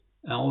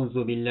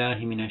أعوذ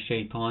بالله من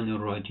الشيطان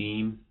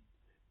الرجيم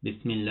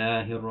بسم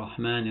الله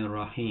الرحمن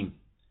الرحيم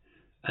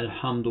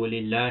الحمد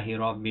لله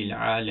رب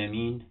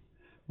العالمين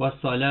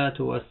والصلاة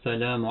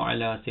والسلام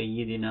على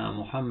سيدنا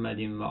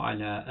محمد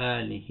وعلى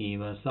آله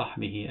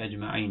وصحبه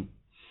أجمعين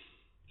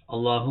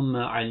اللهم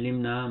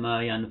علمنا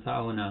ما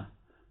ينفعنا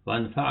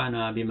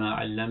وانفعنا بما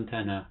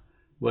علمتنا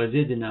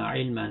وزدنا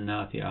علما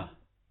نافعا.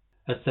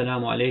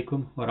 Assalamu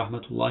alaikum wa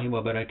rahmatullahi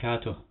wa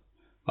barakatuh.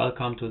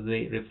 Welcome to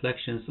the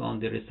Reflections on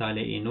the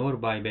Risale-i Nur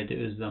by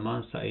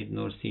Bediüzzaman Said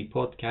Nursi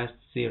podcast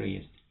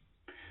series.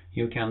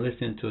 You can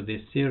listen to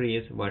this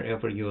series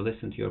wherever you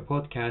listen to your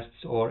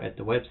podcasts or at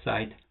the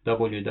website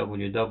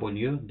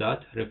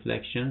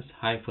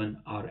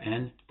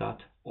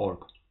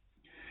www.reflections-rn.org.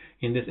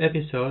 In this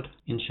episode,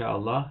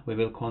 inshallah, we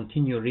will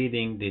continue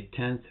reading the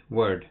 10th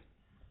word.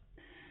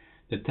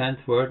 The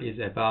 10th word is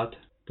about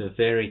the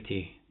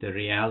verity, the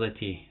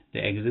reality,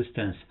 the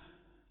existence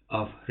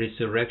of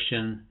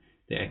resurrection,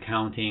 the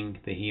accounting,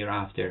 the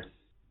hereafter.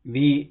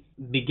 We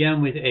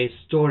began with a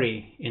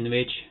story in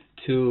which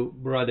two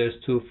brothers,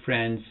 two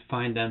friends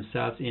find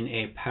themselves in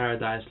a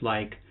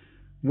paradise-like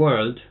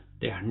world.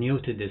 They are new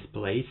to this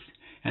place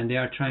and they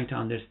are trying to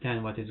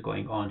understand what is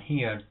going on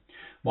here.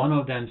 One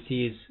of them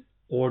sees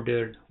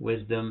order,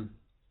 wisdom,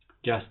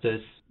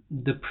 justice,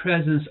 the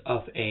presence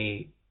of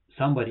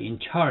somebody in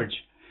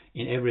charge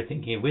in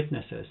everything he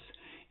witnesses.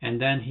 And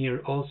then he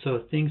also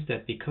thinks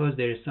that because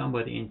there is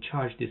somebody in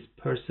charge, this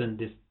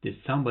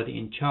somebody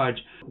in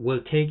charge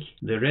will take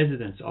the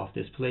residents of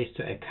this place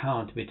to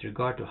account with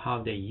regard to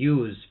how they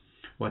use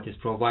what is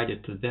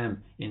provided to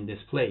them in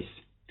this place.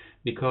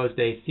 Because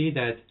they see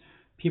that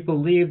people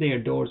leave their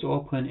doors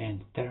open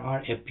and there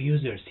are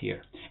abusers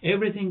here.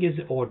 Everything is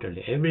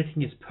orderly,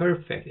 everything is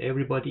perfect,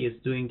 everybody is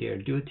doing their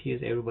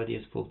duties, everybody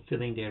is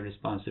fulfilling their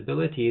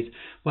responsibilities,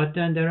 but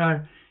then there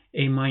are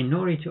a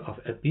minority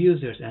of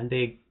abusers and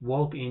they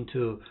walk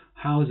into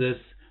houses,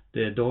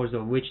 the doors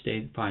of which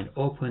they find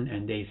open,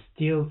 and they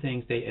steal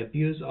things, they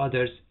abuse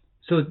others.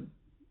 So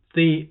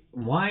the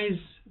wise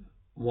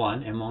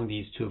one among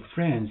these two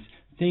friends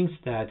thinks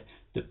that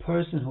the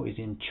person who is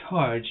in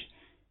charge,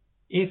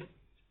 if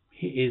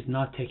he is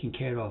not taking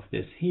care of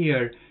this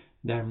here,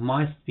 there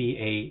must be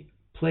a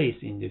place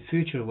in the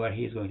future where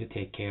he is going to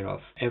take care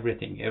of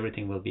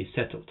everything will be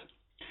settled.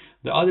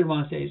 The other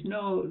one says,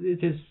 no,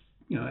 it is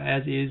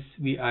as is,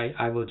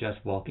 I will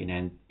just walk in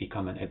and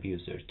become an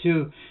abuser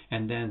too.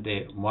 And then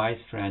the wise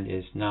friend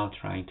is now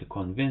trying to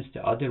convince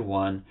the other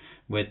one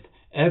with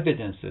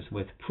evidences,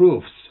 with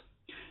proofs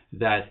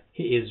that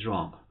he is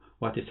wrong.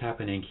 What is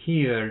happening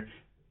here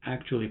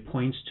actually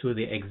points to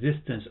the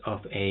existence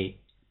of a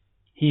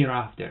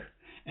hereafter,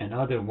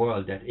 another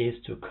world that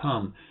is to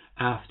come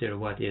after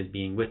what is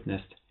being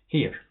witnessed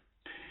here.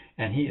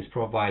 And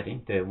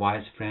the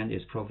wise friend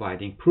is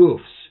providing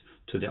proofs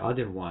to the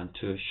other one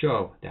to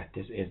show that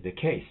this is the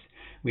case.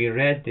 We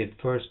read the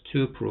first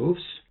two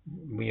proofs.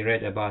 We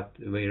read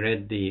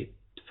the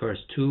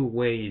first two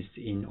ways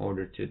in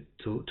order to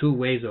two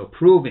ways of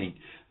proving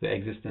the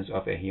existence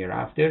of a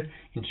hereafter.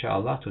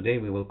 Inshallah, today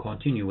we will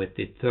continue with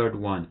the third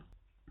one.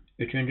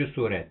 Üçüncü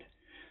suret,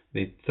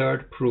 the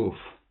third proof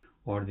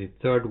or the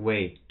third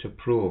way to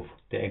prove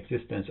the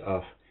existence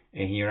of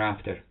a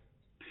hereafter.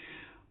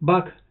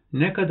 Bak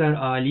ne kadar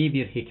âli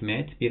bir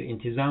hikmet, bir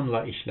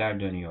intizamla işler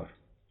dönüyor.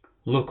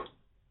 Look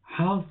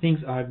how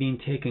things are being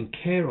taken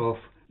care of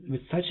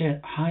with such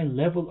a high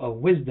level of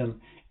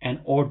wisdom and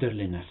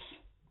orderliness.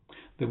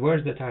 The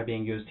words that are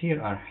being used here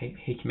are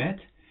hikmet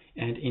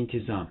and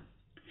intizam.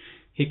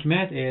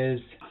 Hikmet is,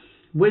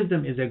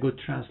 wisdom is a good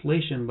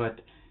translation,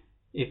 but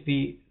if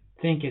we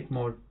think it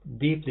more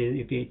deeply,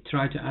 if we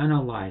try to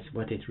analyze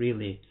what it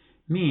really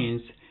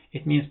means,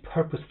 it means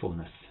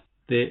purposefulness.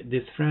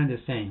 This friend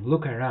is saying,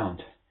 look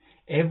around.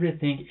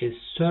 Everything is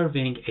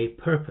serving a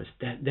purpose,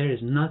 that there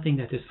is nothing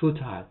that is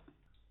futile.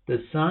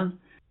 The sun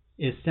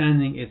is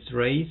sending its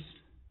rays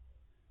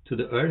to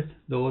the earth.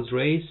 Those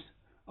rays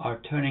are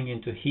turning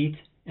into heat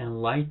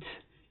and light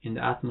in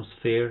the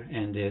atmosphere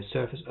and the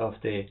surface of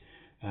the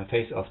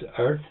face of the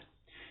earth.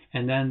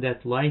 And then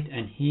that light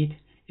and heat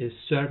is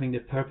serving the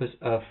purpose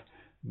of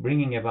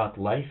bringing about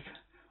life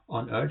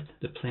on earth.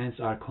 The plants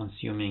are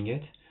consuming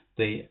it.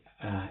 The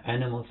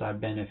animals are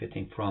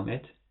benefiting from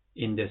it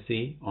in the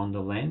sea, on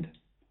the land.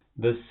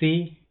 The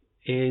sea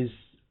is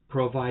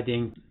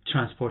providing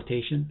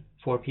transportation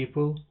for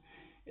people.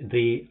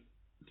 The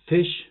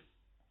fish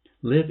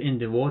live in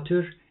the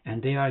water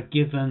and they are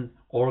given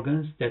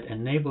organs that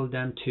enable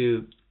them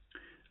to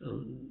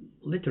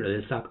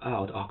literally suck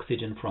out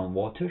oxygen from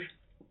water.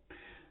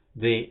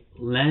 The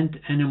land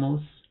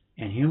animals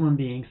and human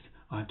beings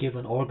are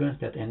given organs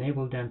that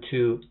enable them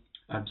to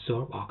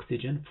absorb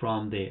oxygen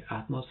from the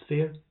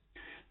atmosphere.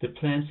 The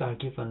plants are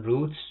given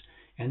roots,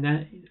 and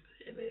then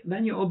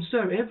when you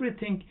observe,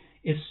 everything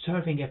is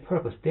serving a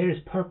purpose. There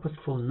is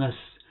purposefulness.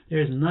 There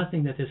is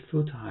nothing that is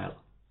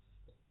futile.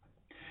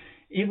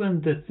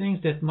 Even the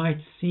things that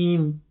might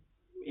seem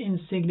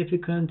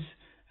insignificant,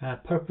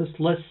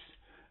 purposeless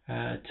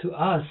to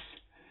us,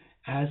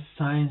 as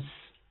science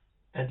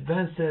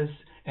advances,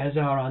 as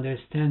our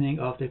understanding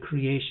of the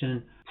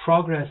creation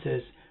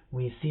progresses,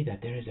 we see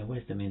that there is a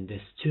wisdom in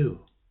this too.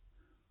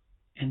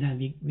 And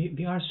then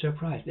we are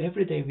surprised.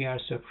 Every day we are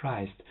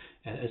surprised,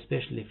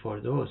 especially for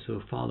those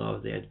who follow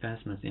the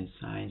advancements in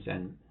science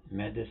and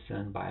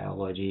medicine,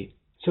 biology.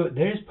 So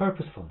there is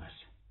purposefulness.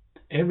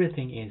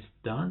 Everything is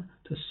done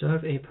to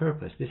serve a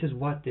purpose. This is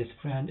what this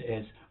friend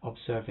is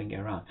observing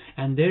around.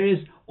 And there is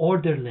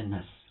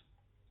orderliness.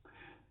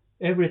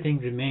 Everything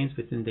remains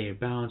within their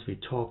bounds. We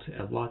talked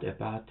a lot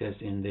about this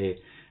in the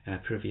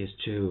previous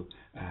two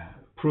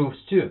proofs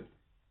too.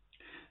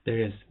 There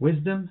is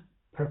wisdom,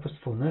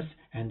 purposefulness,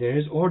 and there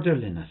is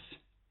orderliness.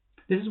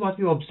 This is what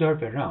we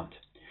observe around.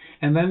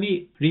 And when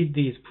we read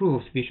these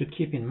proofs, we should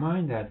keep in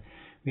mind that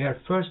we are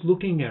first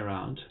looking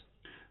around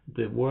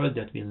the world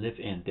that we live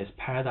in, this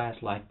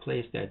paradise-like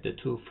place that the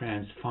two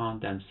friends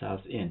found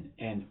themselves in,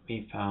 and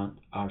we found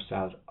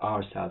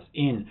ourselves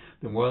in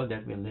the world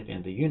that we live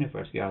in, the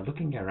universe. We are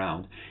looking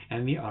around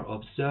and we are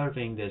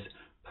observing this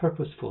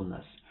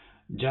purposefulness,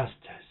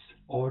 justice,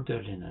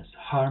 orderliness,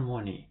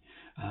 harmony,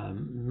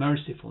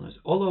 mercifulness,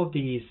 all of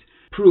these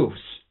proofs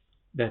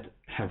that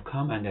have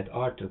come and that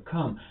are to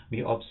come.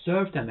 We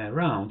observe them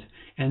around,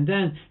 and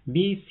then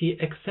we see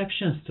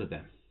exceptions to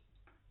them.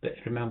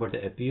 Remember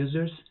the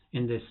abusers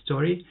in this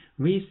story?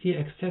 We see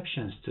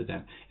exceptions to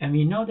them, and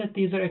we know that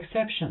these are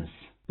exceptions.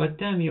 But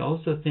then we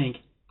also think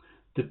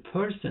the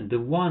person, the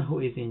one who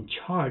is in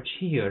charge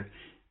here,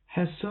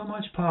 has so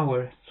much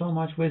power, so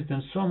much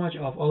wisdom, so much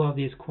of all of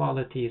these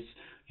qualities,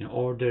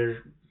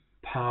 order,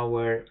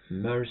 power,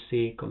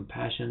 mercy,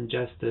 compassion,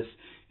 justice,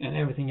 and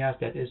everything else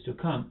that is to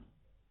come.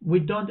 We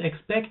don't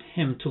expect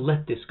him to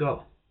let this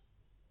go,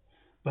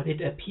 but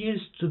it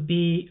appears to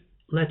be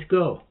let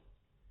go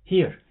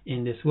here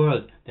in this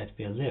world that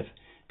we live.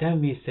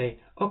 Then we say,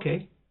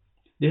 okay,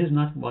 this is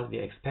not what we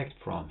expect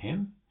from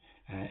him,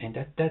 and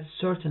that's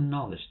certain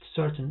knowledge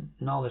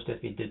that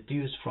we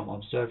deduce from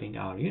observing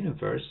our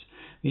universe.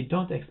 We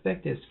don't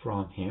expect this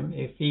from him.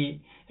 If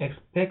we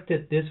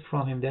expected this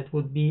from him, that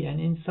would be an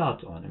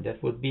insult on him.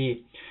 That would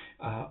be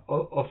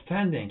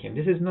offending him.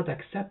 This is not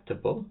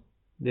acceptable.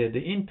 The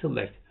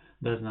intellect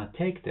does not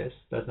take this,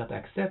 does not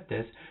accept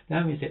this.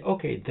 Then we say,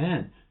 okay,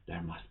 then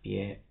there must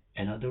be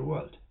another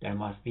world. There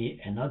must be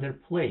another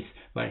place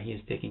where he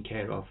is taking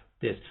care of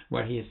this,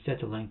 where he is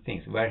settling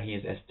things, where he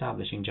is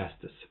establishing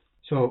justice.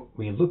 So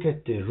we look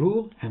at the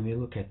rule and we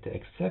look at the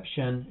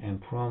exception, and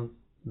from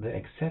the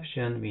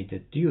exception we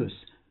deduce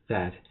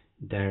that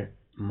there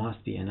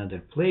must be another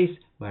place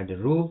where the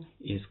rule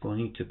is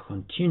going to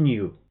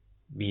continue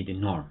be the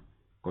norm,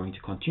 going to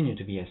continue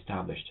to be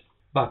established.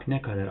 Bak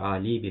ne kadar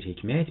âli bir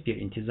hikmet, bir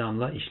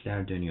intizamla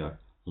işler dönüyor.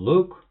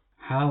 Look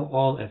how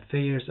all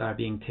affairs are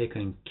being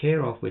taken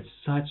care of with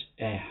such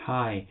a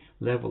high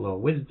level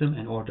of wisdom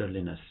and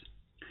orderliness.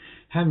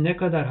 Hem ne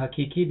kadar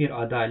hakiki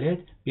bir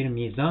adalet, bir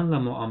mizanla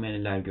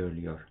muameleler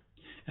görülüyor.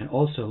 And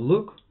also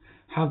look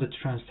how the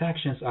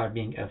transactions are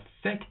being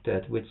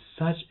affected with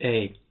such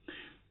a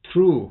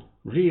true,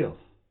 real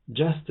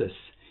justice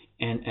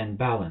and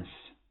balance.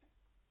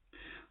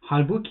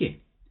 Halbuki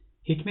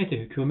hikmet-i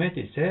hükümet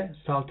ise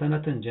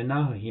saltanatın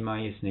cenahı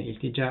himayesine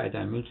iltica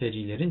eden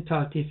mültecilerin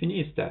taltifini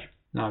ister.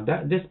 Now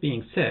this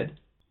being said,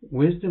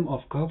 wisdom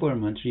of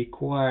government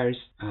requires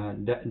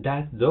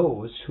that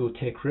those who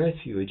take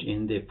refuge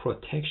in the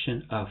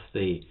protection of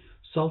the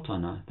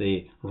sultana,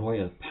 the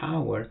royal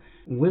power,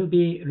 will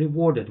be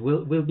rewarded,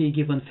 will be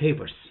given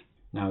favors.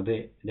 Now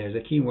there's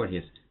a key word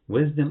here,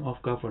 wisdom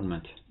of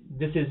government.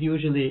 This is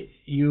usually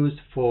used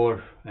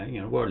for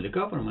worldly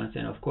governments,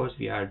 and of course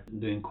we are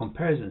doing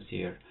comparisons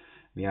here.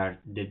 We are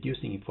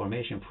deducing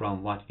information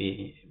from what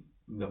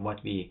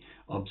we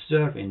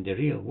observe in the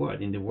real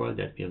world, in the world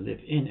that we live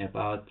in,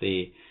 about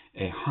a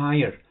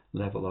higher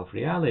level of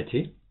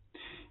reality.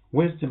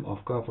 Wisdom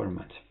of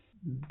government.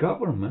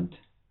 Government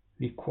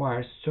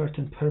requires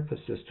certain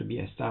purposes to be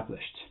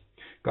established.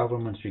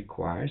 Government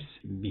requires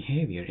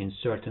behavior in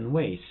certain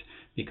ways,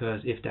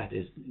 because if that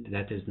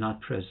is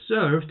not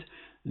preserved,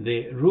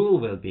 the rule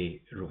will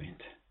be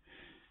ruined.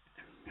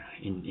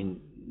 In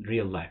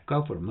real life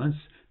governments,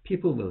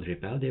 people will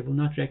rebel. They will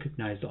not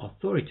recognize the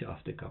authority of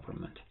the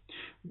government.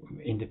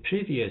 In the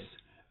previous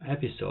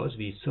episodes,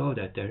 we saw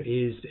that there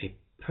is a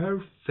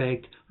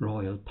perfect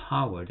royal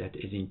power that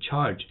is in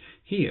charge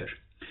here.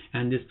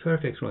 And this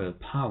perfect royal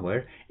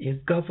power is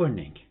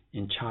governing.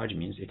 In charge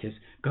means it is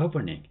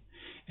governing.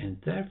 And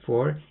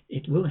therefore,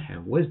 it will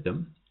have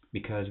wisdom,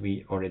 because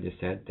we already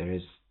said there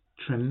is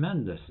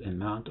tremendous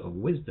amount of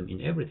wisdom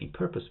in everything,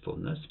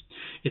 purposefulness.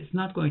 It's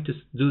not going to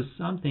do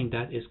something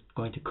that is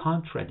going to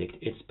contradict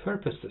its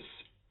purposes.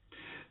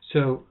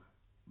 So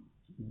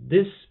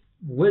this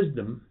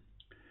wisdom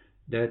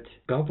that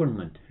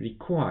government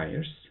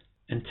requires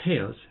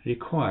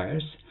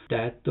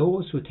that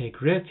those who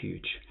take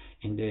refuge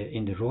in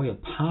the royal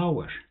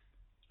power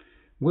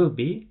will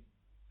be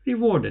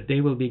rewarded.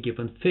 They will be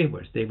given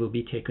favors. They will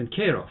be taken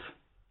care of.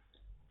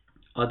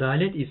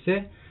 Adalet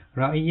ise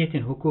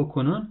raiyetin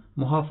hukukunun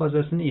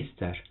muhafazasını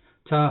ister.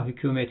 ta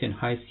hükümetin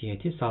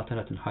haysiyeti,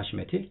 saltanatın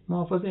haşmeti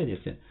muhafaza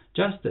edilsin.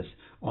 Justice,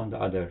 on the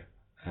other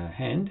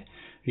hand,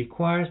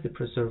 requires the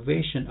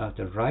preservation of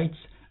the rights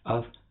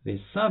of the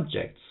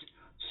subjects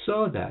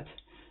so that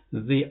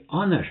the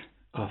honor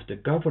of the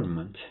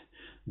government,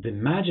 the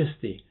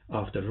majesty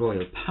of the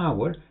royal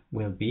power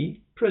will be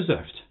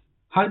preserved.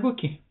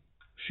 Halbuki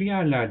şu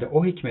yerlerde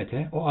o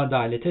hikmete, o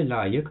adalete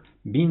layık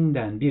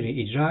binden biri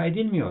icra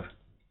edilmiyor.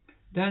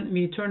 Then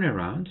we turn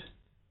around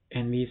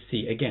and we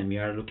see, again,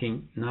 we are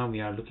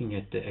looking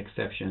at the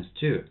exceptions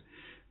too.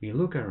 We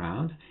look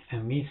around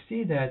and we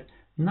see that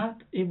not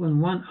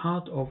even 1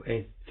 out of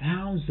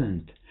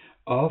 1,000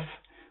 of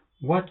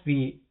what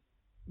we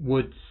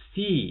would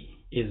see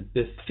is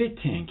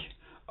befitting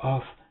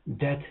of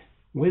that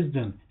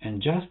wisdom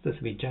and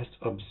justice we just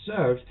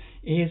observed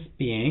is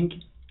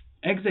being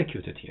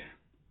executed here.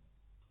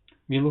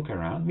 We look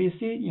around, we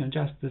see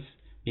justice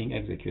being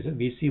executed,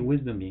 we see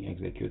wisdom being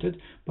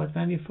executed, but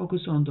when we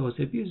focus on those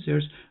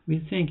abusers, we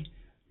think,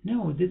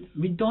 no,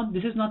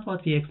 this is not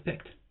what we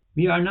expect.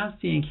 We are not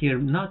seeing here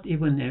not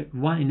even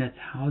 1 in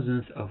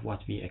 1,000th of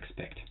what we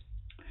expect.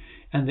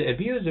 And the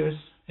abusers,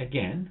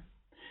 again,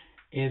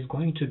 is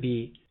going to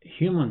be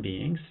human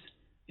beings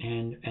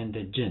and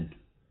the jinn,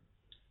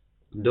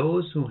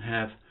 those who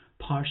have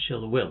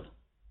partial will.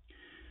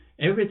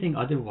 Everything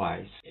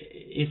otherwise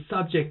is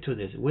subject to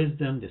this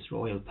wisdom, this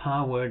royal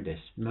power, this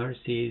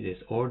mercy,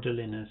 this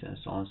orderliness, and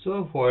so on and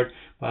so forth.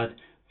 But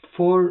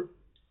for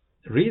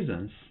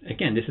reasons,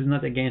 again, this is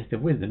not against the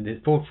wisdom.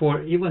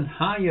 For even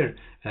higher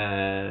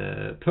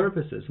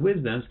purposes,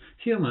 wisdoms,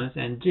 humans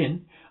and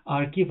jinn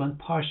are given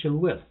partial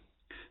will.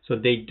 So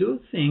they do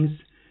things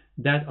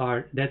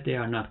that they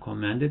are not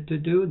commanded to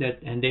do,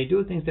 and they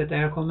do things that they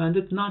are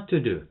commanded not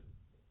to do.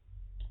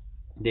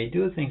 They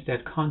do things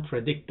that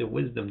contradict the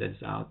wisdom that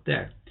is out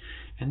there.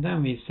 And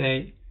then we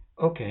say,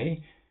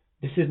 okay,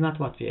 this is not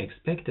what we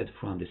expected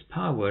from this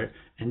power,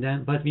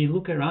 but we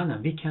look around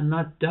and we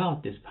cannot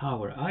doubt this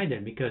power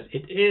either, because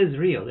it is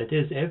real, it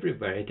is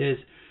everywhere, it is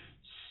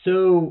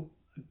so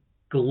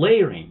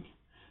glaring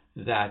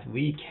that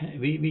we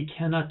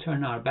cannot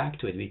turn our back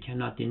to it, we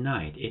cannot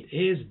deny it. It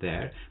is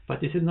there,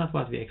 but this is not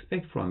what we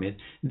expect from it.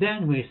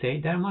 Then we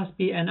say there must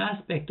be an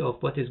aspect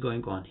of what is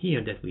going on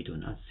here that we do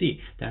not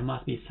see. There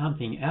must be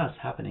something else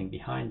happening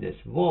behind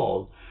this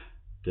wall,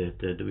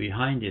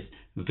 behind this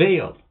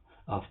veil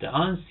of the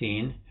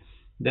unseen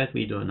that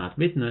we do not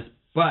witness,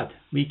 but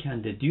we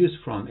can deduce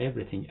from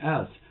everything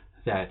else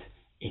that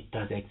it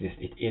does exist,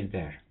 it is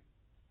there.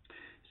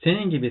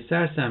 Senin gibi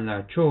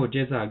sersemler çoğu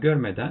ceza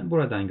görmeden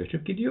buradan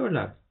göçüp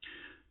gidiyorlar.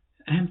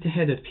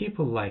 Empty-headed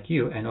people like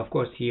you, and of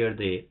course here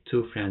the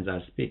two friends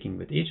are speaking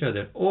with each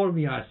other, or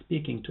we are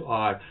speaking to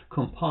our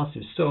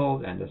compulsive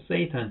soul and the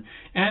Satan.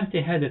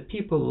 Empty-headed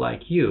people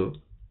like you,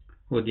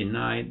 who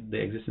deny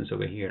the existence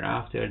of a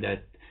hereafter,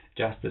 that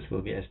justice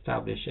will be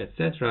established,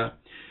 etc.,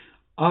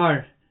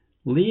 are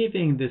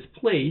leaving this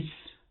place,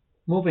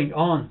 moving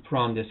on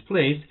from this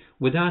place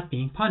without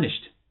being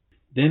punished.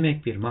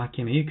 Demek bir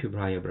mahkeme-i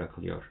kübraya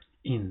bırakılıyor.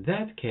 In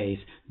that case,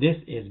 this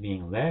is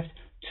being left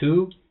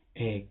to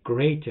a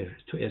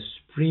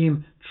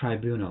supreme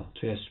tribunal,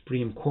 to a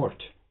supreme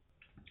court.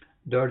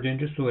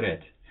 4.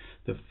 suret,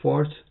 the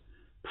fourth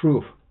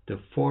proof, the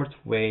fourth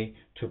way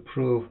to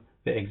prove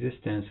the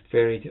existence,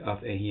 verity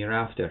of a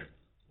hereafter.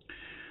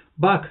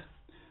 Bak,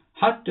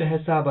 hatta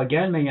hesaba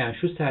gelmeyen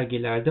şu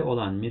sergilerde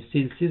olan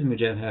misilsiz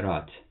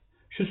mücevherat,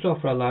 şu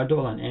sofralarda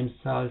olan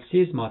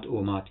emsalsiz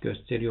mat'umat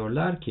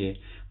gösteriyorlar ki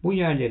bu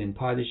yerlerin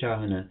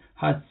padişahının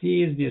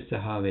hadsiz bir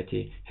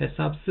sehaveti,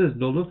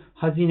 hesapsız dolu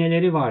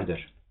hazineleri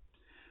vardır.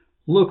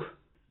 Look,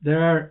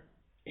 there are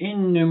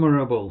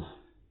innumerable,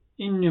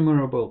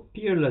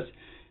 peerless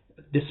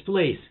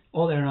displays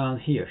all around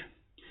here.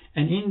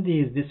 And in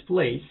these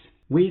displays,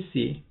 we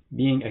see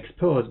being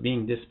exposed,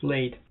 being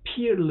displayed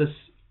peerless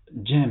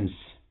gems.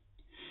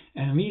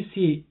 And we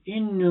see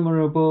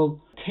innumerable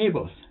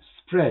tables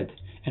spread.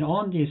 And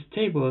on these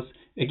tables,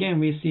 again,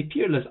 we see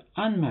peerless,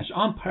 unmatched,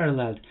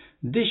 unparalleled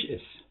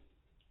dishes,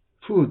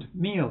 food,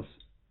 meals,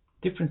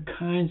 different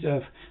kinds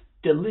of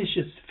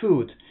delicious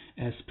food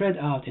spread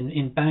out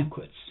in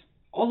banquets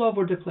all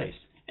over the place.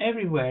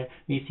 Everywhere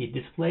we see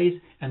displays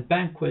and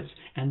banquets,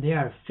 and they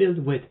are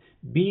filled with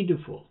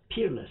beautiful,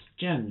 peerless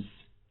gems,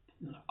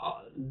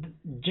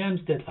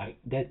 gems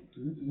that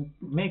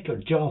make your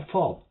jaw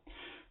fall.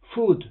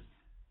 Food,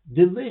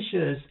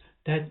 delicious,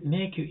 that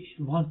make you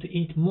want to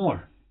eat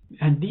more.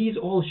 And these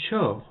all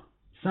show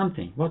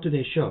something. What do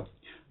they show?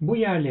 Bu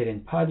yerlerin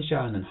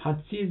padişahının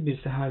hadsiz bir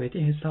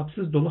sehaveti,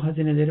 hesapsız dolu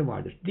hazineleri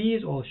vardır.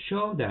 These all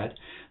show that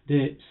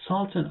the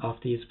sultan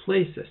of these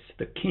places,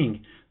 the king,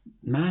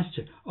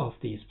 master of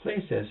these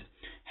places,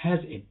 has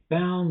a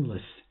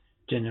boundless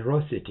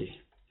generosity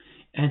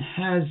and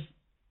has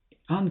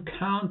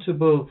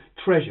uncountable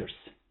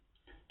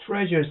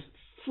treasures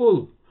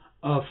full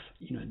of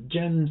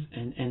gems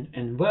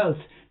and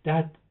wealth,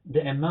 that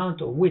the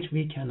amount of which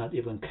we cannot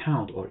even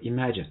count or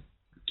imagine.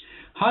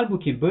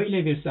 Halbuki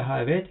böyle bir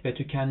sehavet ve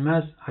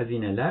tükenmez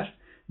hazineler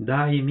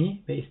daimi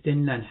ve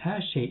istenilen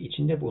her şey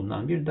içinde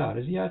bulunan bir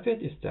dar-ı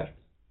ziyafet ister.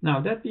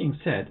 Now that being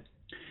said,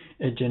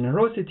 a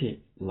generosity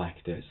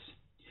like this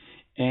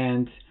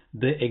and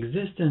the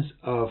existence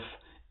of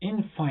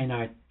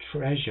infinite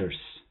treasures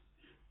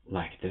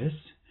like this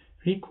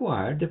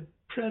require the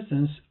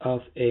presence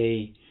of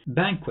a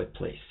banquet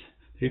place,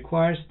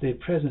 requires the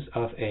presence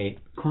of a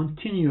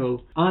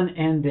continual,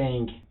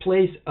 unending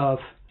place of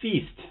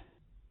feast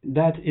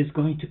that is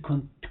going to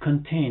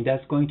contain,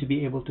 that's going to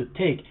be able to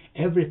take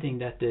everything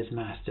that this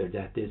master,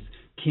 that this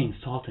king,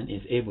 sultan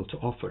is able to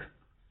offer.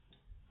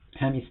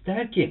 Hem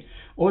ister ki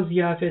o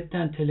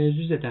ziyafetten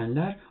telezzüz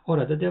edenler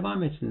orada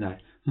devam etsinler.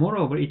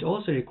 Moreover, it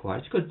also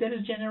requires, because there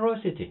is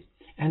generosity,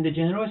 and the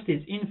generosity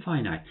is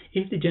infinite.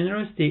 If the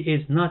generosity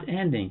is not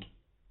ending,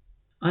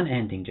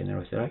 unending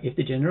generosity, right? If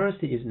the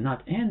generosity is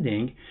not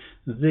ending,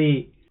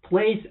 the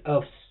place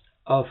of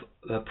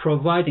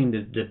providing,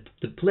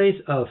 the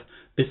place of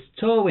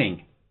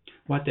bestowing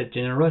what that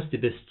generosity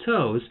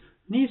bestows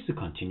needs to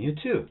continue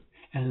too.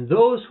 And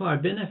those who are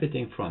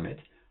benefiting from it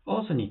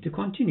also need to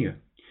continue.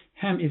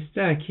 Hem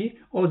ister ki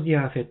o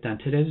ziyafetten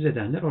telezzüz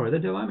edenler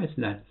orada devam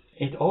etsinler.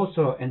 It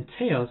also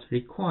entails,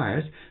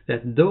 requires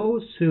that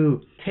those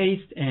who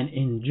taste and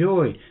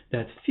enjoy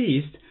that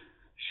feast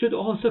should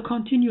also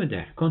continue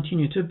there,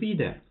 continue to be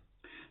there.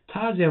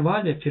 Ta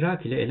zeval ve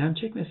firak ile elem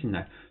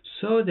çekmesinler,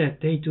 so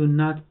that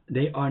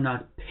they are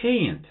not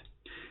pained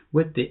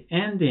with the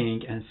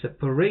ending and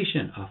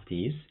separation of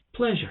these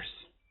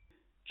pleasures.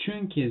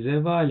 Çünkü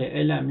zevali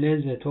elem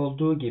lezzet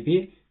olduğu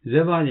gibi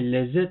zevali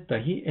lezzet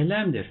dahi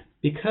elemdir.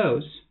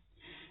 Because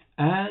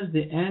as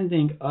the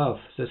ending of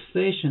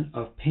cessation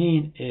of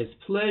pain is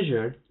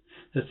pleasure,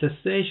 the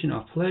cessation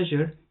of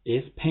pleasure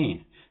is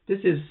pain. This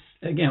is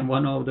again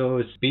one of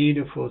those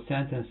beautiful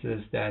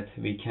sentences that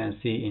we can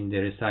see in the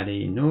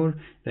Risale-i Nur,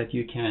 that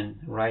you can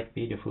write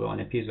beautifully on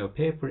a piece of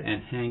paper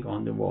and hang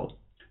on the wall.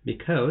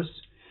 Because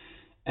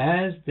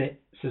as the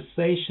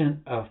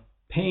cessation of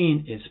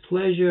pain is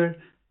pleasure,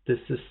 the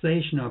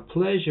cessation of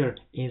pleasure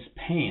is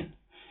pain.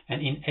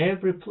 And in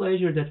every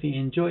pleasure that we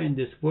enjoy in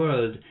this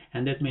world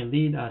and that may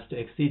lead us to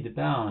exceed the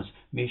bounds,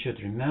 we should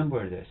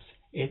remember this.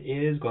 It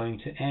is going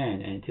to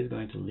end, and it is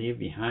going to leave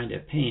behind a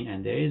pain,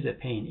 and there is a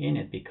pain in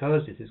it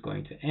because it is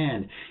going to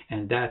end,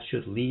 and that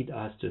should lead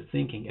us to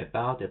thinking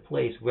about a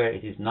place where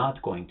it is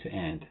not going to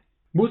end.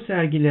 Bu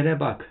sergilere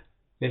bak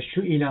ve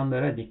şu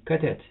ilanlara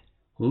dikkat et.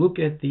 Look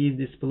at these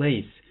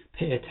displays.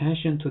 Pay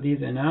attention to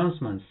these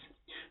announcements.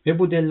 Ve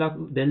bu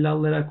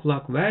dellallara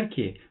kulak ver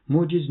ki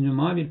muciz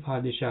nüma bir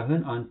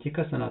padişahın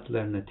antika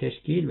sanatlarını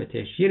teşkil ve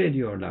teşhir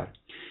ediyorlar.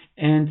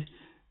 And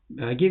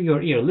give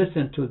your ear,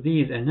 listen to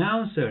these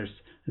announcers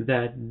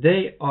that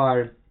they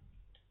are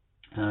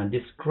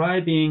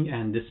describing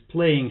and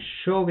displaying,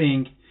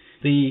 showing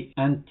the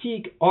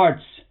antique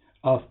arts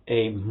of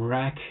a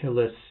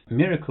miraculous,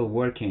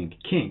 miracle-working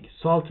king,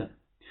 sultan.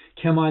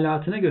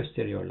 Kemalatını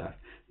gösteriyorlar.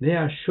 They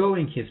are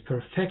showing his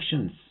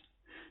perfections.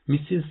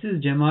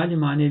 Misilsiz cemali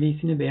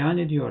manevisini beyan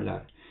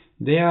ediyorlar.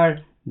 They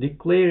are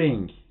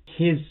declaring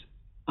his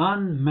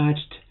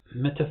unmatched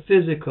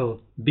metaphysical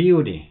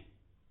beauty,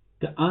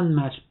 the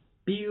unmatched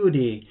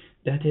beauty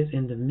that is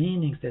in the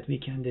meanings that we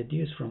can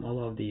deduce from all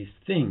of these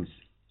things.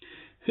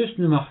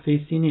 Hüsnü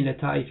mahfisinin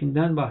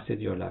letaifinden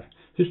bahsediyorlar.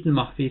 Hüsnü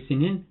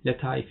mahfisinin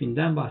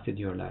letaifinden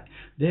bahsediyorlar.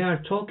 They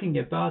are talking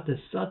about the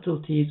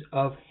subtleties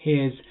of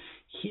his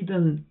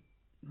hidden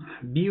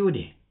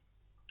beauty.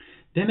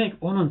 Demek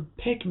onun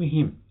pek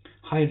mühim,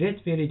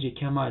 hayret verici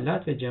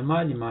kemalat ve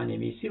cemali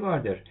manevisi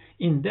vardır.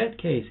 In that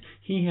case,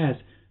 he has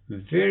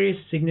very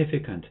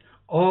significant,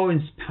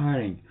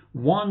 awe-inspiring,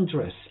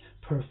 wondrous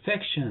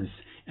perfections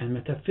and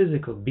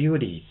metaphysical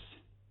beauties.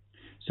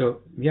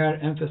 So we are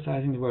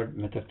emphasizing the word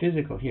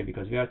metaphysical here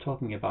because we are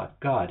talking about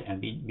God,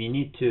 and we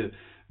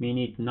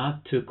need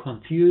not to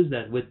confuse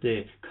that with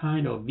the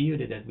kind of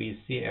beauty that we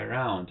see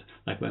around,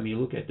 like when we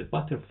look at the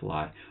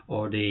butterfly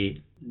or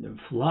the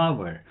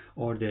flower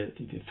or the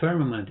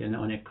firmament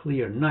on a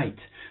clear night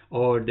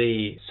or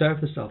the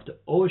surface of the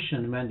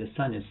ocean when the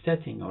sun is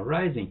setting or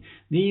rising.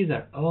 These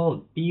are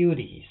all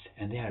beauties,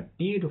 and they are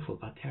beautiful,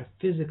 but they are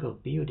physical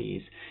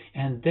beauties,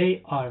 and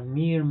they are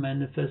mere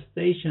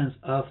manifestations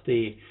of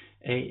a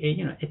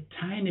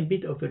tiny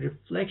bit of a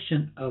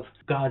reflection of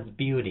God's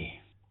beauty.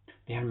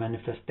 They are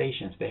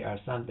manifestations. They are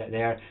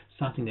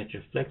something that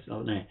reflects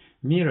on a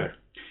mirror.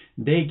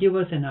 They give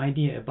us an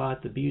idea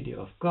about the beauty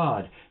of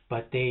God,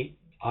 but they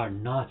are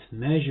not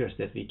measures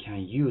that we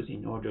can use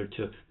in order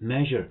to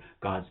measure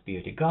God's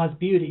beauty. God's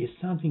beauty is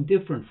something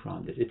different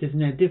from this. It is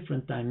in a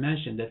different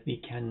dimension that we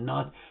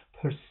cannot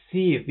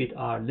perceive with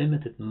our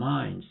limited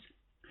minds.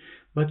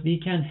 But we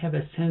can have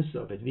a sense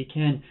of it. We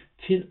can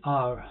fill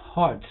our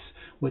hearts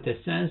with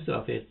a sense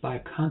of it by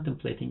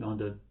contemplating on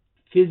the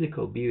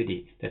physical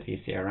beauty that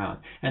we see around.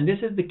 And this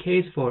is the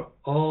case for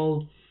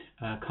all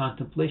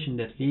contemplation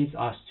that leads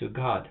us to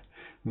God.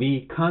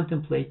 We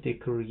contemplate the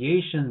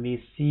creation,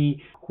 we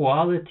see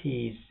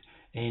qualities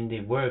in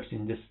the works,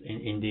 in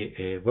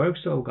the works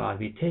of God.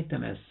 We take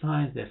them as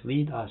signs that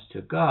lead us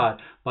to God,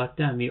 but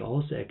then we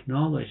also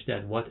acknowledge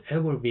that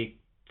whatever we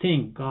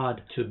think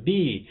God to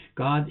be.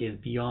 God is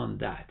beyond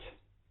that.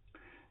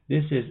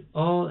 This is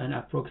all an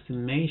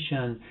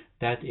approximation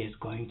that is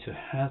going to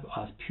help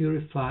us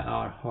purify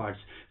our hearts,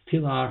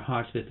 fill our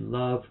hearts with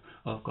love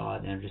of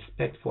God and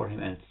respect for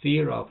Him and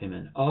fear of Him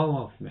and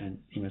awe of Him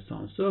and so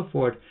on and so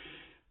forth.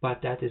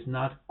 But that is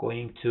not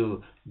going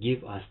to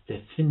give us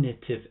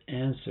definitive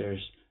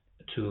answers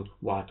to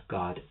what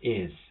God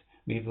is.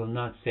 We will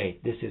not say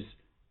this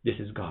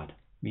is God.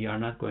 We are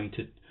not going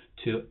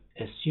to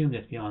assume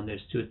that we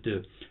understood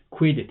the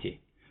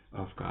quiddity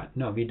of God.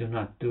 No, we do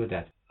not do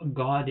that.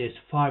 God is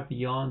far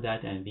beyond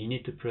that, and we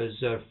need to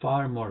preserve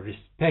far more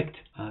respect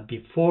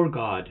before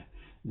God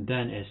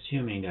than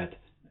assuming that,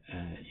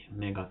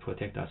 may God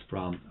protect us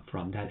from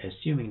that,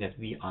 assuming that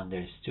we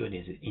understood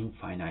His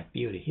infinite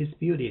beauty. His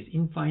beauty is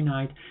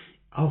infinite,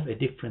 of a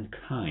different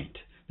kind.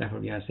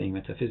 Therefore we are saying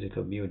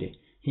metaphysical beauty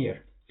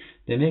here.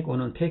 Demek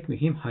onun pek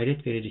mühim,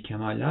 hayret verici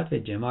kemalat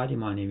ve cemali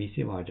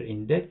manevisi vardır.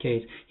 In that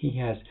case, He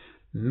has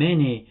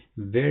many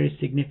very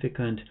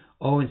significant,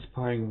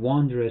 awe-inspiring,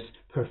 wondrous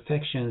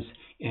perfections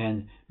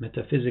and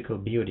metaphysical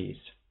beauties.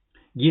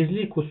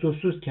 Gizli,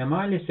 kusursuz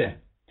kemal ise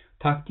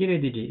takdir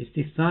edici,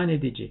 istihsan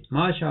edici,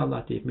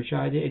 maşallah deyip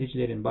müşahede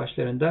edicilerin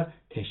başlarında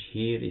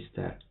teşhir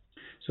ister.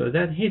 So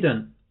that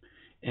hidden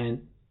and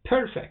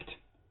perfect,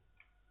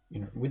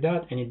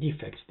 without any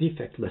defects,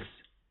 defectless,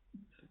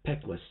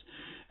 peckless,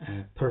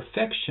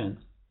 perfection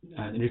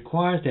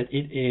requires that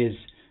it is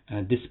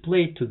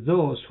displayed to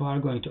those who are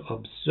going to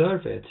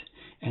observe it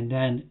and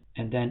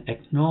then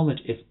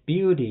acknowledge its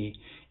beauty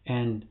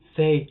and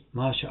say,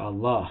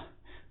 MashaAllah,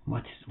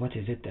 what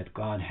is it that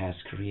God has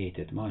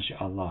created?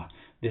 MashaAllah.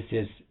 This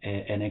is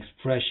an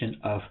expression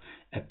of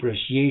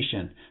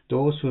appreciation.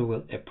 Those who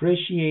will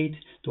appreciate,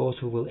 those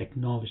who will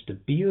acknowledge the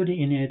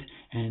beauty in it,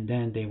 and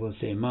then they will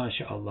say,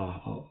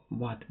 MashaAllah, oh,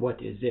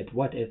 what is it?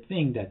 What a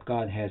thing that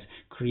God has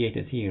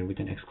created here with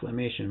an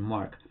exclamation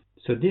mark.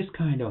 So this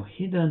kind of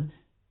hidden,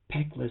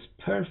 peckless,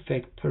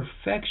 perfect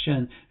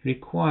perfection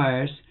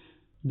requires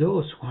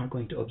those who are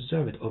going to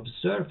observe it,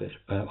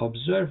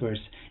 observers,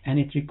 and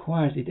it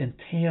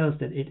entails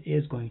that it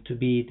is going to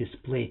be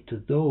displayed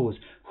to those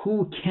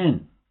who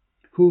can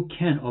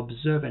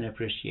observe and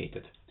appreciate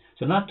it.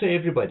 So not to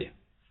everybody.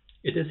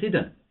 It is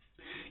hidden.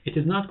 It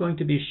is not going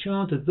to be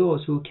shown to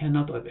those who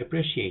cannot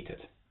appreciate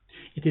it.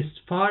 It is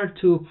far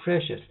too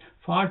precious,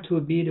 far too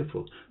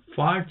beautiful,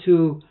 far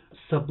too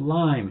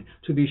sublime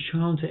to be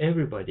shown to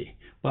everybody.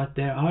 But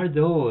there are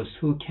those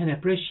who can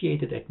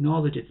appreciate it,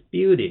 acknowledge its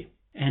beauty.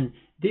 And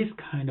this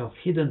kind of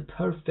hidden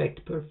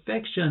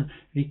perfection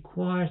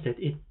requires that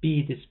it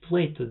be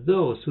displayed to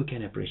those who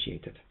can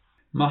appreciate it.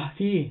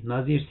 Mahfi,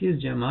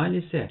 nazirsiz cemal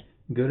ise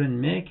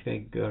görünmek ve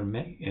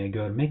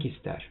görmek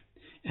ister.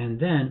 And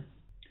then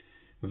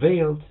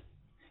veiled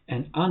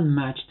and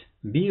unmatched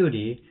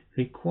beauty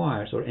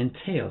requires or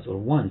entails or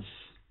wants.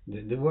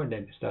 The word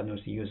that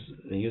Stadnos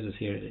uses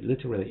here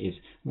literally is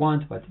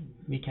want, but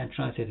we can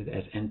translate it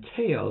as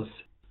entails.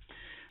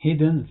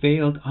 Hidden,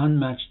 veiled,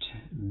 unmatched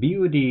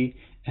beauty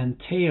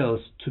entails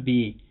to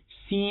be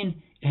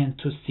seen and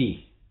to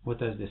see. What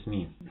does this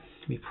mean?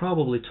 We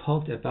probably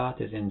talked about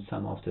this in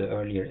some of the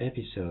earlier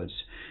episodes.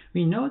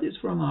 We know this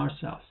from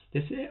ourselves.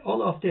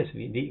 All of this,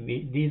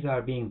 these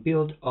are being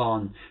built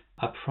on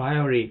a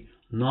priori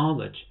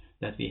knowledge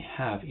that we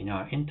have in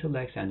our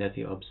intellects and that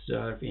we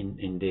observe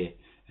in the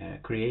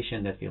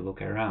creation that we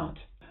look around.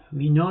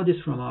 We know this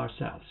from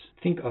ourselves.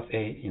 Think of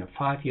a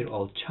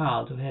 5-year-old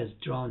child who has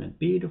drawn a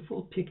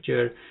beautiful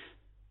picture.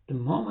 The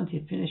moment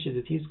he finishes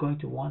it, he's going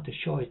to want to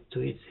show it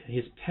to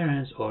his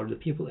parents or the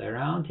people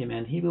around him,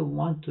 and he will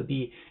want to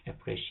be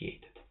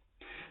appreciated.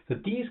 So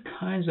these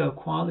kinds of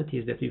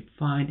qualities that we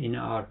find in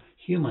our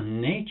human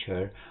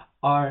nature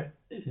are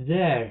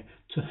there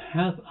to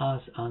help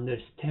us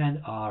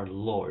understand our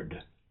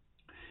Lord.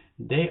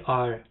 They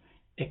are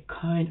a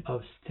kind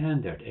of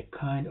standard, a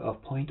kind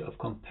of point of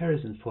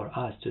comparison for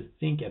us to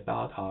think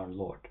about our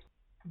Lord.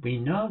 We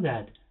know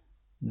that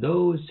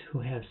those who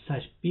have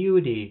such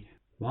beauty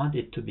want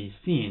it to be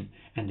seen,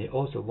 and they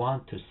also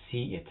want to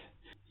see it.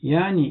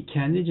 Yani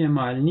kendi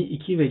cemalini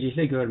iki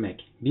vecihle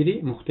görmek.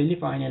 Biri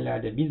muhtelif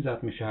aynelerde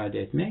bizzat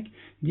müşahede etmek,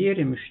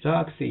 diğeri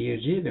müştak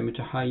seyirci ve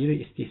mütehayyir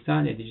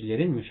istihsan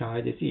edicilerin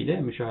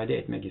müşahedesiyle müşahede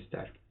etmek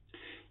ister.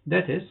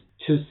 That is,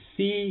 to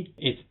see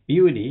its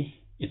beauty,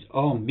 its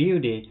own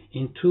beauty,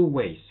 in two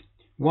ways.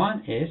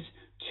 One is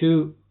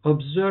to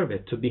observe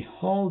it, to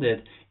behold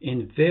it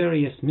in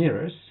various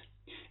mirrors,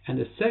 and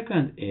the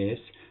second is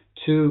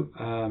to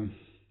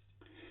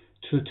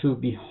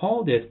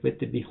behold it with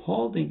the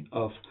beholding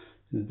of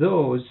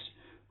those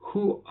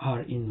who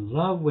are in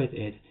love with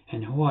it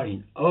and who are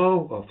in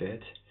awe of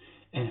it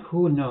and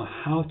who know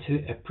how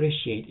to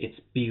appreciate its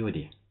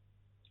beauty.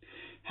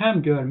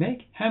 Hem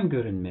görmek, hem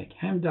görünmek,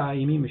 hem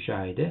daimi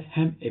müşahede,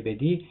 hem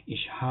ebedi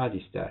işhad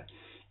ister.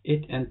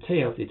 It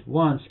entails, it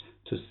wants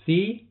to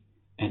see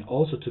and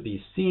also to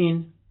be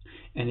seen,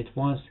 and it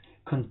wants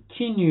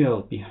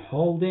continual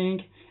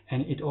beholding,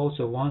 and it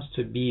also wants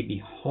to be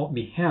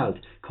beheld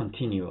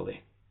continually.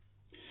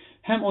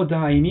 Hem o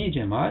daimi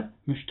cemal,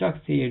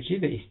 müştak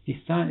seyirci ve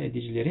istihsan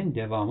edicilerin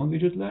devamı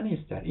vücutlarını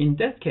ister. In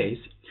that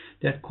case,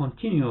 that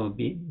continual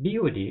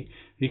beauty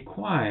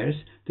requires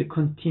the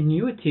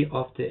continuity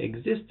of the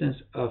existence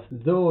of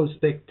those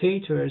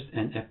spectators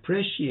and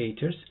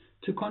appreciators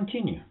to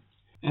continue.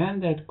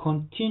 And that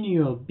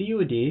continual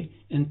beauty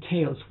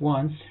entails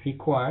once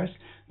requires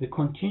the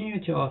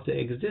continuity of the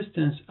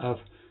existence of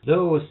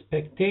those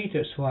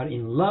spectators who are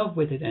in love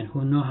with it and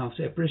who know how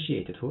to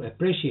appreciate it, who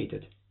appreciate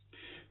it.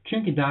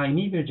 Çünkü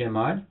daimi bir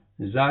cemal,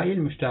 zail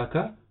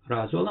müştaka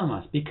razı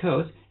olamaz.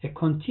 Because a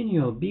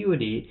continual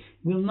beauty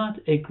will not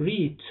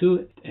agree to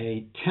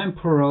a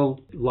temporal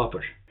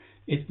lover.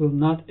 It will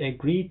not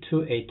agree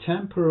to a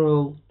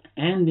temporal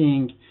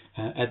ending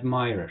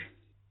admirer.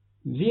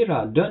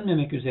 Zira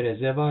dönmemek üzere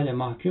zevale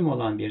mahkum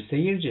olan bir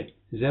seyirci,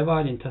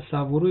 zevalin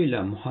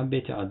tasavvuruyla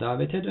muhabbeti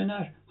adavete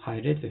döner,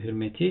 hayret ve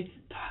hürmeti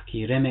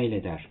tahkire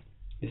meyleder.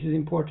 This is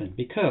important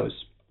because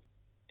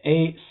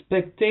a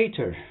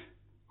spectator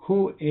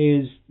who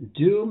is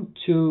doomed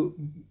to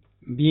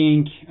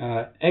being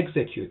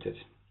executed,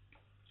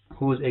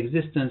 whose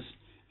existence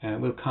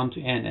will come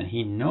to end, and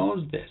he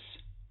knows this.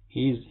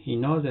 He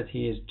knows that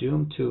he is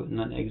doomed to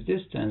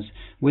non-existence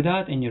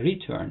without any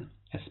return.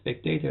 A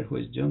spectator who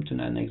is doomed to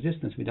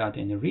non-existence without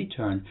any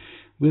return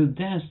will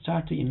then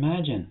start to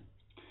imagine,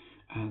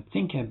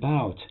 think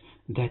about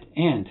that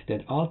end,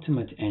 that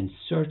ultimate and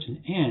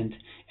certain end,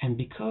 and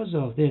because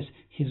of this,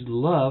 his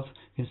love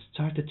will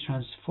start to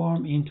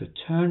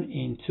turn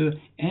into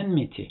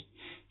enmity.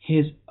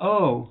 His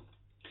awe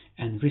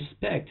and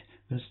respect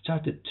will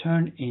start to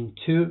turn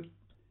into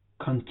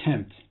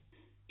contempt.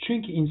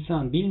 Çünkü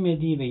insan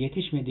bilmediği ve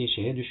yetişmediği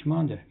şeye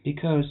düşmandır.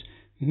 Because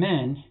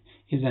man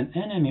is an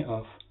enemy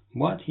of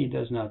what he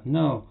does not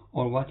know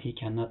or what he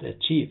cannot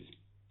achieve.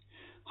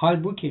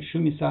 Halbuki şu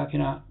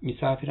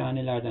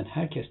misafirhanelerden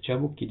herkes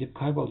çabuk gidip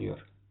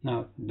kayboluyor.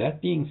 Now,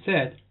 that being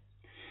said,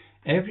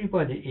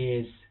 everybody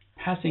is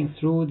passing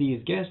through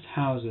these guest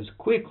houses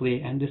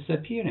quickly and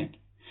disappearing.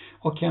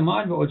 O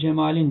kemal ve o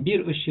cemalin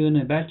bir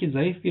ışığını, belki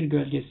zayıf bir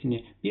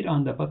gölgesini bir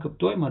anda bakıp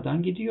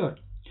doymadan gidiyor.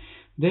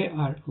 They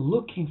are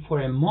looking for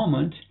a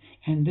moment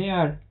and they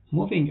are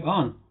moving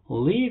on,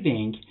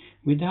 leaving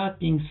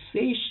without being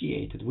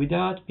satiated,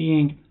 without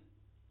being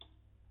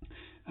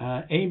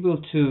able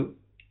to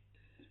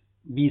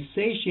be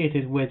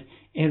satiated with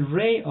a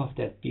ray of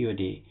that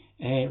beauty,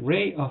 a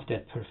ray of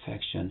that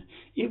perfection,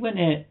 even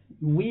a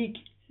weak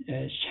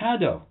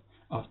shadow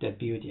of that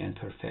beauty and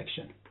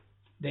perfection.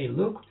 They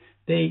look,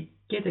 they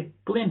get a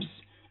glimpse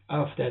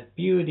of that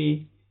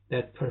beauty,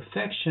 that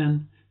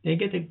perfection. They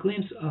get a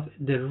glimpse of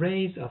the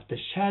rays, of the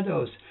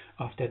shadows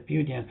of that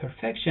beauty and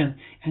perfection,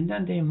 and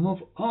then they move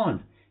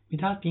on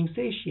without being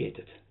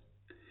satiated.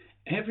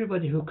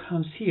 Everybody who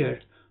comes here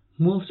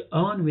moves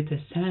on with a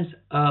sense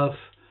of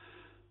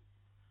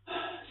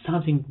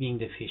something being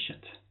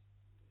deficient,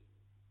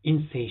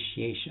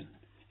 insatiation.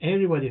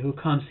 Everybody who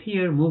comes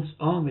here moves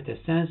on with a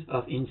sense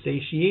of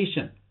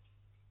insatiation.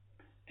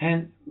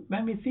 And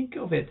when we think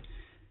of it,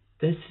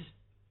 this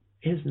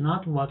is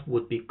not what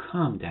would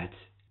become that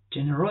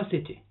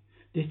generosity.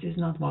 This is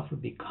not what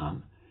would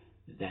become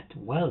that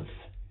wealth,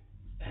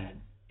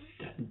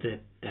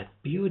 that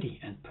beauty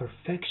and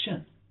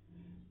perfection.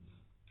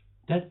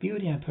 That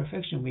beauty and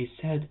perfection, we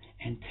said,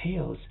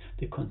 entails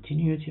the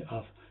continuity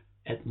of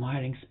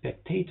admiring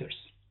spectators.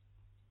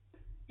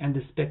 And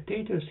the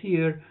spectators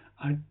here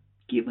are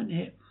given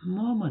a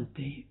moment,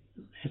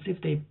 as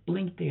if they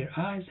blink their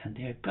eyes and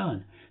they're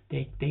gone.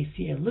 They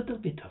see a little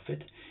bit of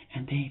it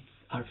and they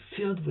are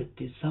filled with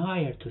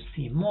desire to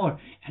see more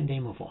and they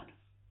move on.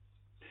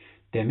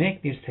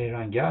 Demek bir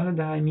seyrangâh-ı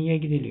daimiye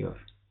gidiliyor.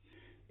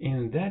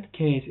 In that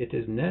case, it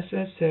is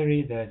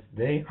necessary that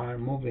they are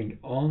moving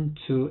on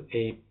to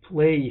a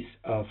place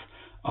of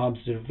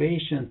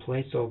observation,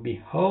 place of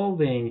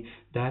beholding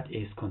that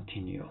is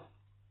continual,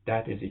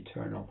 that is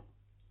eternal,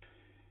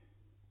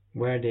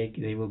 where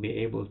they will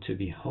be able to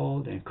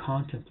behold and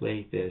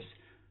contemplate this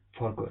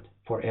for good,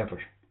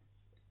 forever.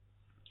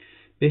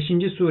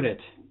 Beşinci suret,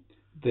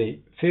 the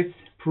fifth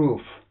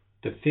proof,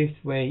 the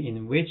fifth way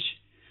in which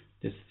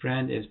this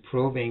friend is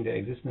proving the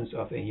existence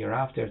of a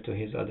hereafter to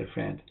his other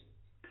friend.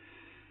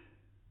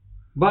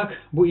 Bak,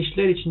 bu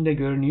işler içinde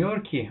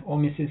görünüyor ki o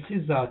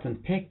misilsiz zatın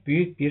pek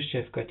büyük bir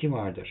şefkati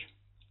vardır.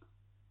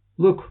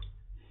 Look,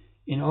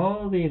 in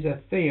all these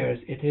affairs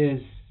it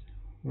is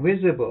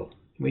visible,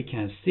 we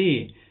can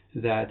see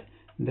that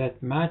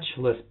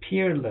matchless,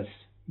 peerless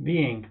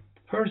being,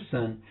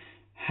 person,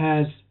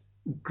 has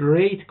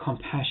great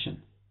compassion.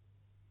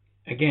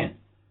 Again,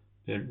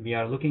 we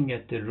are looking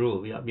at the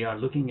rule, we are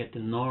looking at the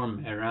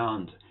norm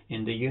around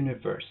in the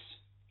universe.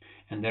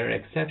 And there are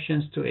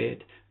exceptions to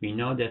it. We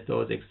know that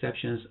those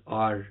exceptions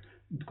are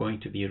going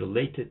to be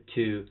related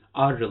to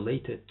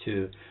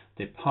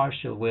the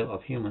partial will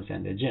of humans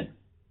and the jinn.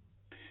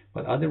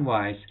 But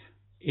otherwise,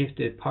 if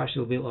the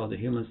partial will of the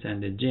humans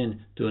and the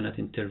jinn do not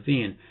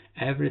intervene,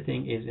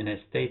 everything is in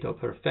a state of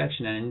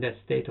perfection, and in that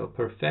state of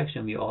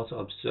perfection we also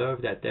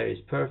observe that there is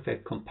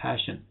perfect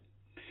compassion.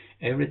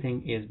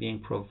 Everything is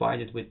being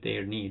provided with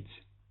their needs.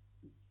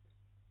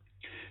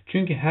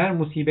 Çünkü her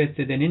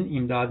musibetzedenin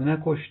imdadına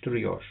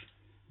koşturuyor.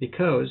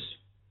 Because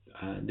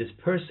this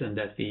person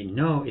that we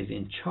know is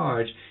in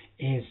charge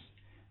is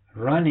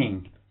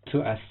running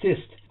to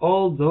assist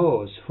all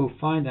those who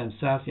find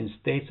themselves in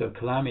states of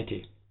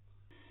calamity.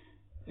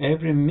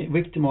 Every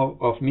victim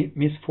of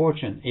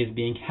misfortune is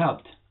being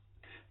helped.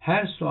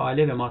 Her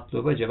suale ve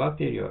matluba cevap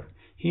veriyor.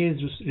 He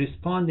is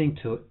responding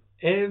to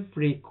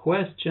every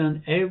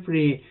question,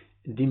 every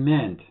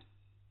demand.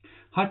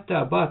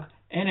 Hatta bak,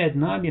 en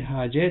edna bir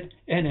hacet,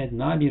 en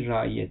edna bir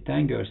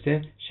raiyetten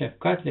görse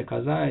şefkatle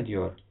kaza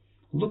ediyor.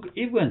 Look,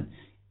 even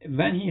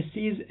when he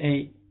sees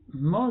a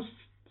most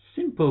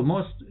simple,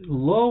 most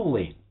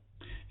lowly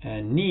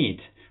need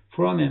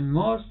from a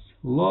most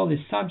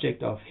lowly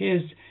subject of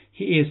his,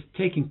 he is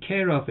taking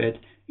care of it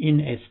in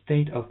a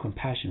state of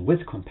compassion,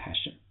 with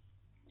compassion.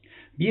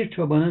 Bir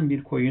çobanın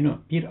bir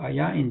koyunu bir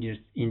ayağı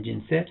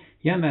incinse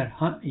ya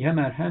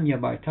merhem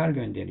ya baytar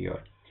gönderiyor.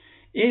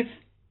 If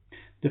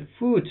the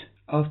foot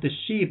of the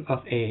sheep of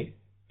a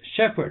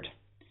shepherd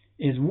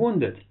is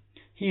wounded,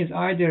 he is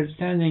either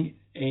sending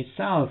a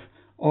salve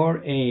or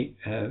a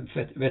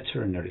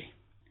veterinary.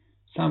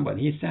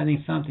 He's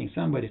sending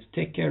somebody to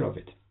take care of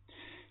it.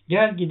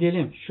 Gel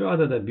gidelim, şu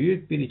adada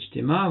büyük bir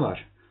içtima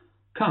var.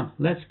 Come,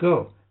 let's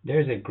go.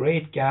 There's a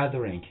great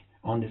gathering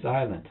on this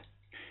island.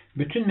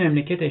 Bütün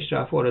memleket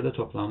eşrafı orada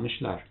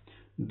toplanmışlar.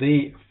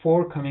 The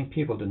forecoming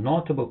people, the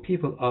notable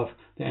people of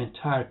the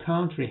entire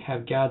country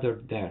have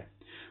gathered there.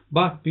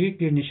 Bak, büyük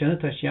bir nişanı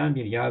taşıyan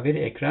bir yaveri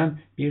ekrem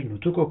bir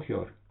nutuk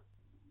okuyor.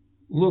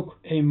 Look,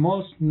 a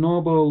most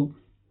noble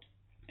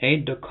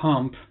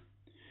aide-de-camp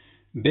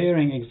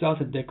bearing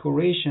exalted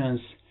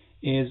decorations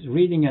is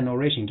reading an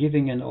oration,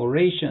 giving an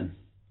oration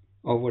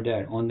over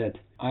there on that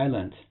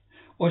island.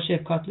 O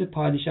şefkatli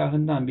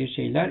padişahından bir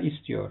şeyler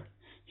istiyor.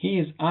 He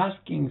is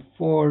asking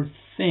for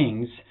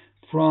things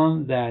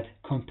from that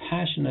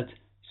compassionate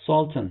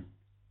sultan.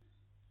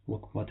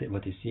 Look,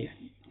 what is he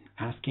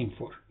asking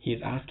for? He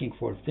is asking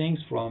for things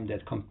from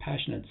that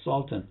compassionate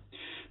sultan.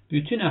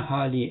 Bütün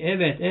ahali,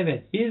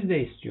 evet, biz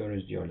de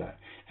istiyoruz diyorlar.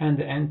 And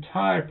the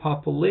entire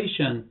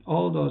population,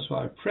 all those who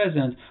are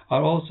present,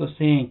 are also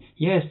saying,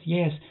 yes,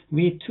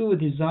 we too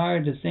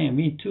desire the same,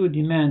 we too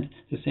demand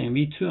the same,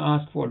 we too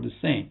ask for the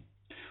same.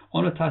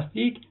 Onu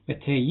tasdik ve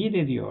teyit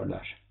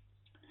ediyorlar.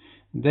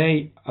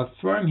 They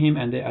affirm him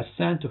and they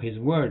assent to his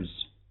words.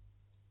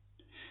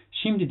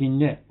 Şimdi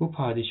dinle, bu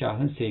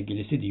padişahın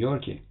sevgilisi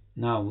diyor ki,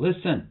 now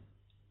listen,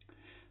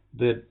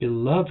 the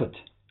beloved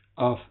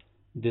of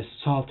the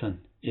sultan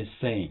is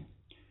saying.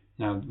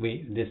 Now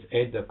this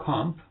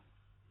aide-de-camp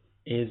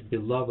is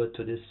beloved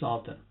to this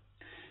sultan.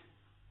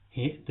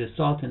 The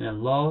sultan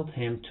allowed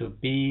him to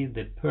be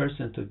the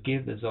person to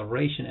give this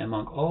oration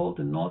among all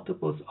the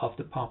notables of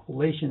the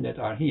population that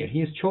are here.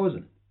 He is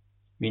chosen.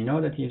 We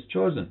know that he is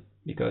chosen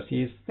because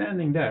he is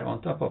standing there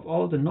on top of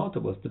all the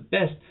notables, the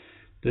best,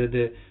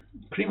 the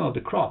cream of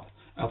the crop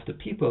of the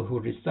people who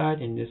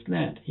reside in this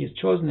land. He is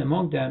chosen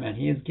among them and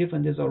he is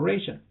given this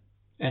oration.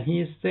 And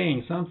he is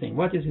saying something.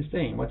 What is he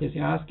saying? What is he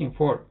asking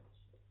for?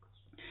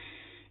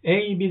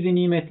 Ey bizi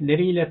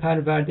nimetleriyle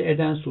perverde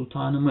eden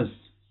sultanımız!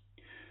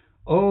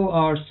 O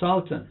our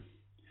sultan,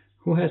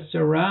 who has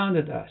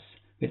surrounded us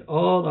with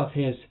all of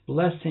his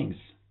blessings,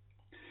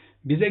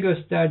 bize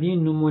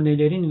gösterdiğin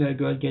numunelerin ve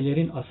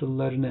gölgelerin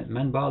asıllarını,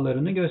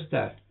 menbaalarını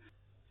göster.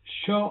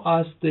 Show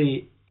us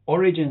the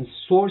origins,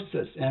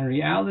 sources, and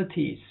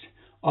realities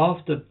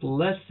of the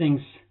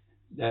blessings,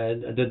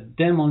 the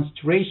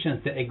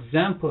demonstrations, the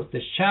examples,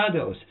 the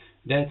shadows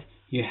that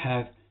you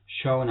have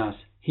shown us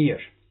here.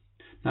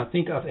 Now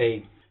think of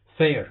a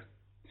fair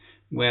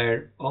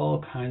where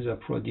all kinds of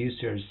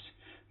producers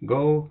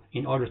go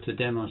in order to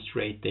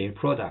demonstrate their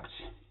products.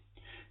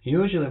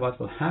 Usually what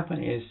will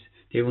happen is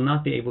they will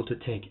not be able to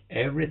take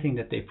everything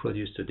that they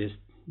produce to this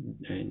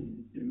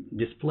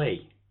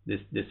display,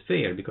 this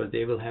fair, because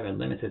they will have a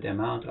limited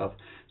amount of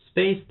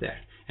space there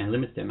and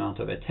limited amount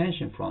of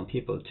attention from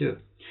people too.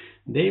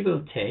 They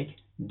will take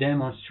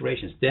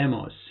demonstrations,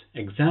 demos,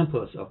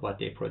 examples of what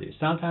they produce.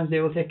 Sometimes they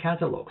will take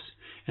catalogs,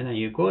 and then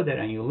you go there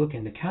and you look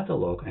in the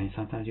catalog, and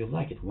sometimes you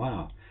like it.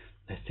 Wow,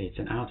 let's say it's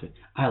an outfit.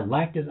 I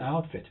like this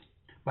outfit,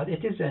 but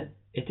it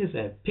is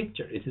a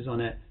picture. It's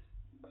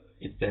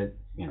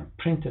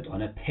printed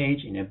on a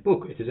page in a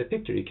book. It is a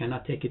picture. You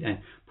cannot take it and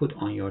put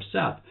on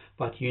yourself.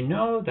 But you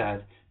know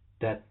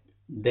that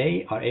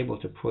they are able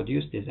to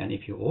produce this, and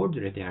if you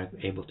order it, they are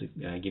able to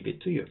give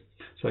it to you.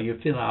 So you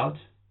fill out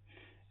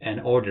an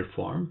order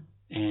form,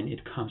 and it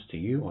comes to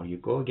you, or you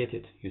go get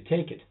it, you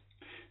take it.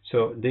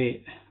 So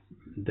the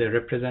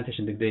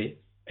representation, the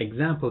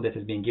example that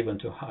is being given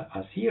to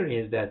us here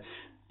is that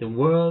the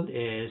world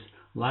is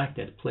like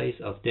that place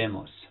of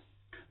demos.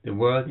 The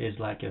world is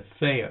like a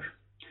fair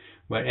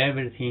where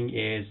everything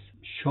is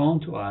shown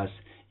to us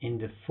in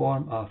the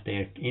form of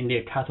their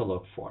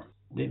catalog form.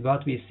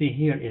 What we see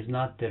here is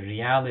not the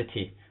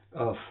reality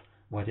of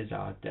what is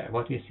out there.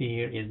 What we see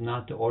here is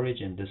not the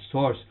origin, the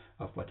source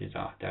of what is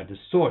out there. The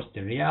source,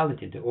 the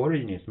reality, the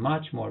origin is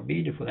much more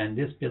beautiful. And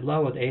this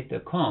beloved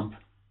aide-de-camp,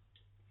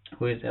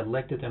 who is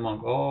elected among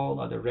all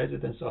other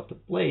residents of the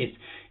place,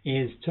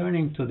 is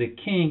turning to the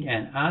king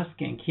and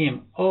asking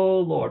him, "O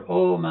Lord,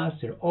 O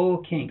Master, O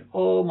King,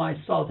 O my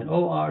Sultan,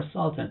 O our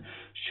Sultan,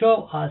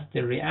 show us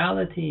the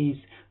realities,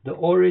 the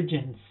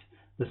origins,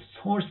 the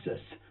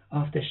sources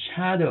of the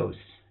shadows,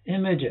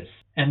 images,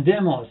 and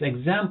demos,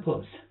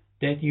 examples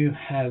that you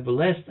have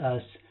blessed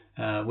us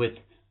with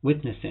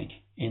witnessing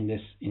in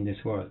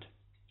this world.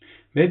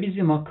 Ve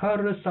bizi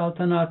makarr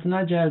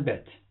saltanatına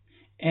celbet,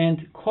 and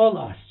call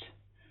us,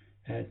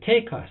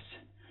 take us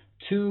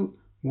to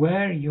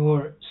where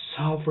your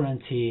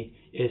sovereignty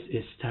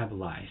is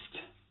stabilized,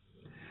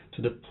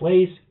 to the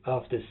place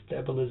of the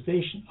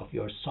stabilization of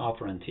your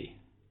sovereignty,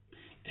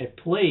 a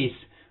place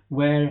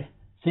where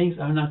things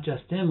are not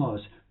just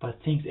demos,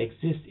 but things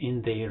exist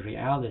in their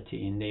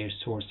reality, in their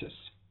sources.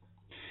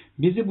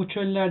 Bizi bu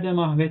çöllerde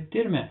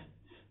mahvettirme.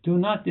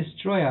 Do not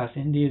destroy us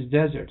in these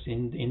deserts,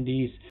 in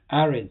these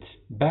arid,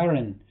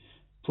 barren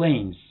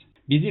plains.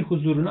 Bizi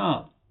huzuruna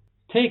al.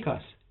 Take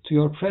us to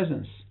your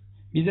presence.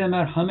 Bize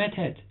merhamet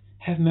et.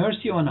 Have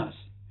mercy on us.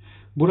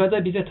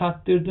 Burada bize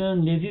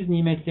tattırdığın leziz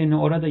nimetlerini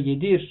orada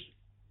yedir.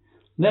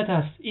 Let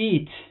us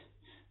eat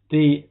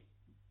the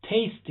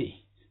tasty,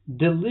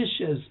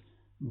 delicious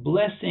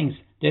blessings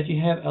that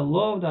you have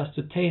allowed us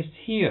to taste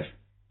here,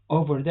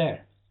 over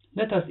there.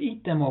 Let us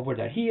eat them over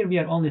there. Here we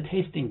are only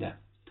tasting them.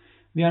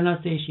 We are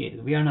not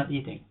satiated. We are not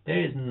eating.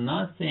 There is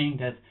nothing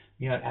that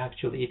we are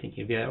actually eating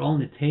here. We are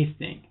only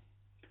tasting.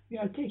 We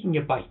are taking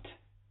a bite,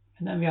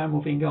 and then we are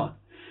moving on.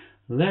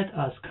 Let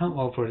us come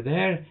over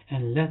there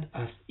and let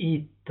us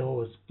eat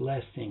those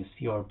blessings,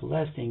 your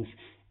blessings,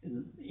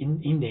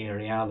 in their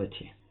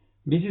reality.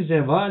 Bizi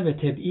zeval ve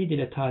teb'id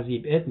ile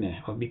tazip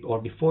etme,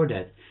 or before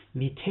that,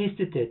 we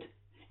tasted it,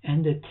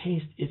 and the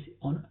taste is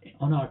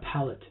on our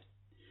palate.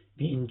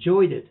 We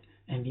enjoyed it,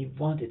 and we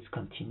want its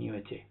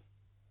continuity.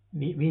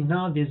 We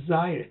now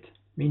desire it.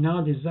 We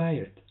now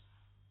desire it.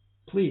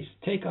 Please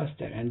take us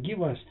there and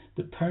give us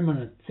the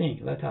permanent thing.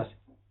 Let us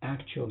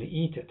actually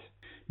eat it.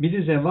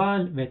 Bizi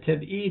zeval ve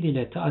teb'id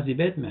ile tazip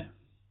etme.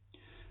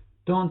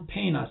 Don't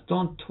pain us,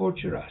 don't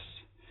torture us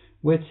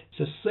with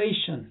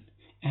cessation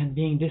and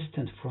being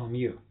distant from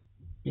you,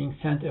 being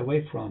sent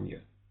away from you.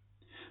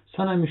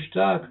 Sana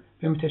müştak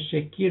ve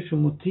müteşekkir şu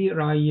muti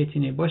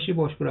raiyetini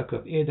başıboş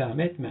bırakıp idam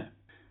etme.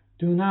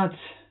 Do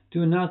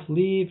not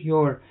leave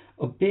your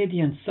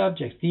obedient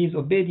subjects, these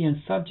obedient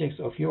subjects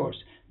of yours,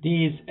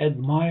 these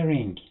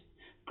admiring,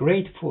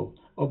 grateful,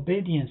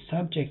 obedient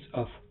subjects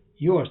of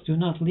yours. Do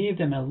not leave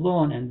them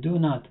alone and do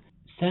not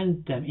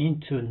send them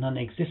into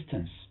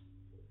non-existence.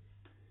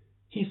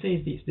 He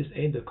says this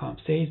aide-de-camp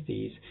says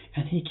these,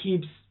 and he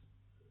keeps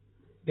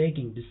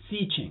begging,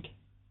 beseeching.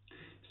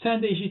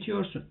 Sen de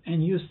işitiyorsun,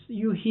 and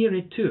you hear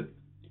it too.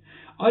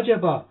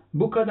 Acaba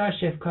bu kadar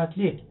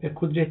şefkatli ve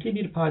kudretli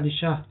bir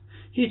padişah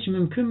hiç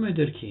mümkün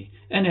müdür ki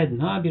en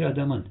edna bir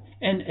adamın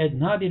en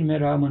edna bir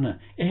meramını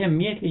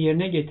ehemmiyetle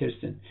yerine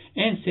getirsin,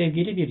 en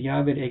sevgili bir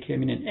yaver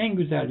ekreminin en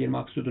güzel bir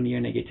maksudunu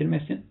yerine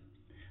getirmesin?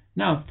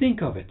 Now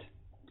think of it.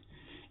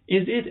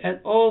 Is it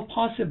at all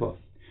possible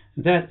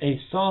that a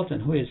sultan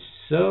who is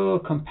so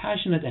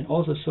compassionate and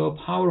also so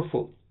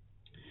powerful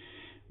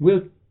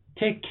will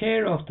take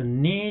care of the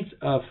needs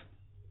of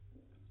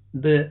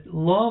the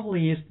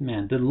loveliest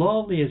man, the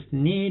loveliest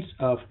needs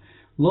of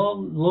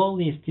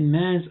lowliest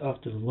demands of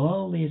the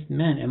lowliest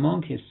man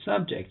among his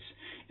subjects,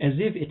 as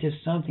if it is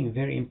something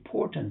very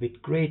important,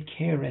 with great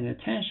care and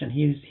attention?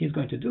 He's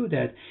going to do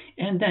that,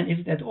 and then is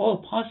it at all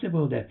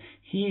possible that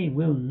he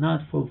will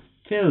not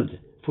fulfill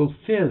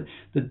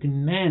the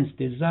demands,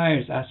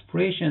 desires,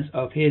 aspirations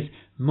of his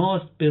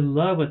most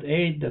beloved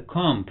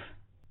aide-de-camp,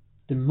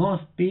 the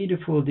most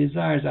beautiful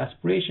desires,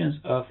 aspirations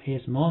of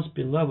his most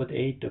beloved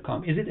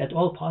aide-de-camp? Is it at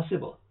all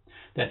possible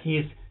that he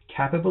is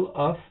capable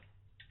of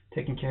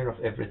taking care of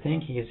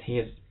everything? He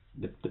has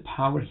the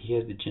power, he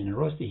has the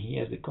generosity, he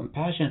has the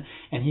compassion,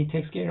 and he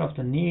takes care of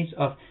the needs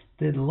of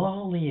the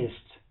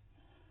lowliest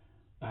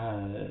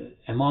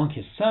among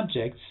his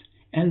subjects,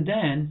 and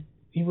then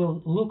we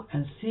will look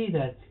and see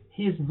that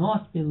his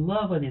most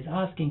beloved is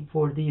asking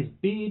for these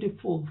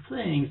beautiful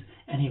things,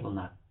 and he will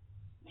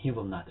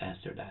not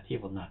answer that. He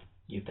will not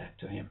give that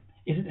to him.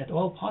 Is it at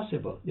all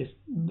possible? The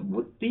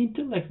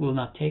intellect will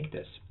not take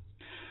this.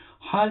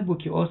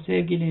 Halbuki o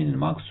sevgilinin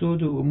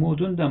maksudu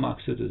umudun da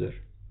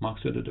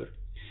maksududur.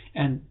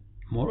 And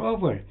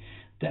moreover,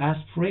 the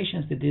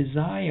aspirations, the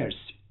desires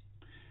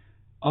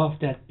of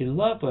that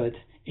beloved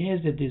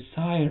is the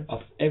desire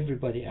of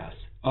everybody else,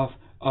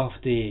 of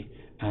the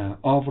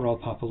overall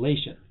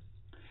population.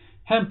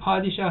 Hem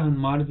padişahın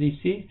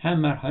marzisi hem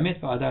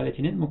merhamet ve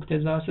adaletinin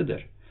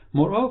muktezasıdır.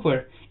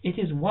 Moreover, it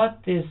is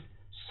what this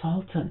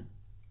sultan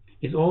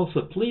is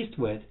also pleased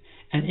with,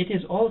 and it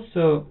is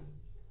also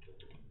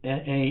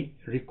a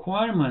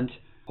requirement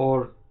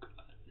or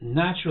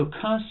natural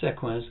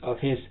consequence of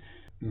his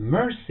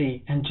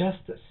mercy and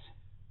justice.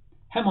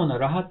 Hem ona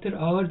rahattır,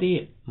 ağır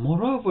değil.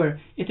 Moreover,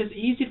 it is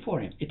easy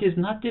for him. It is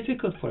not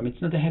difficult for him.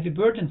 It's not a heavy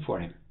burden for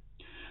him.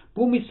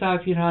 Bu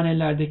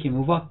misafirhanelerdeki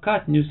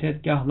muvakkat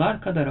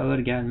nüshetgahlar kadar ağır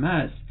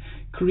gelmez.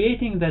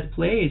 Creating that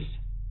place,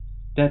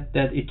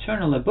 that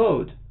eternal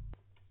abode,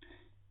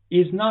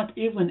 is not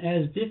even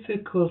as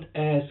difficult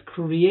as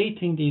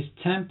creating these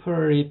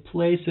temporary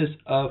places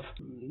of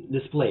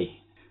display.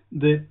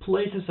 The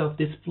places of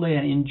display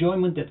and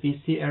enjoyment that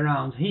we see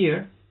around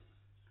here,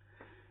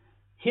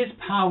 his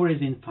power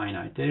is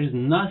infinite. There is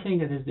nothing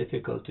that is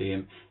difficult to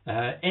him.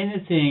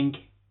 Anything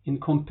in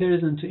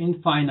comparison to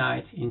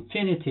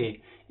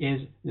infinity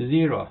is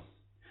zero.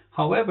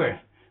 However,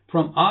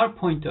 from our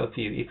point of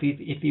view,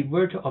 if we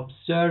were to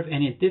observe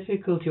any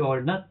difficulty,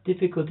 or not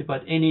difficulty,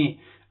 but any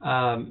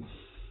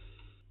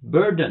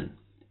burden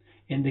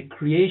in the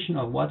creation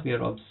of what we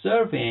are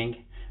observing,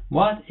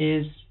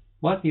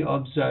 what we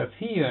observe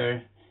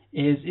here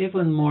is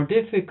even more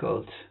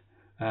difficult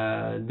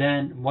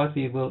than what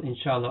we will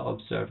inshallah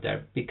observe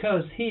there,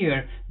 because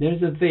here there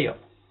is a veil.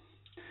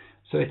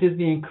 So it is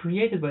being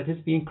created, but it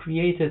is being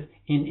created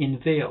in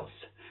veils.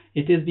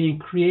 It is being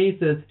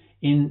created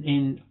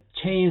in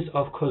chains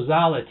of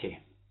causality.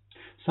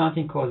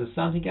 Something causes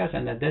something else,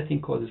 and that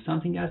thing causes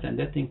something else, and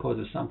that thing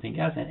causes something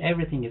else, and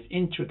everything is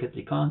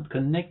intricately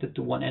connected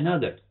to one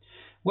another.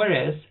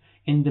 Whereas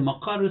in the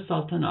Maqar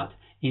Sultanat,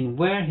 in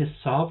where his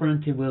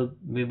sovereignty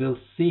we will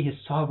see his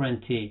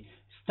sovereignty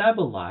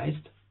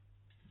stabilized,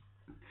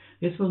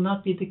 this will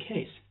not be the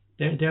case.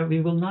 There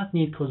we will not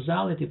need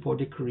causality for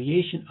the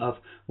creation of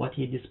what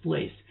he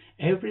displays.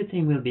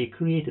 Everything will be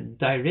created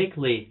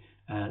directly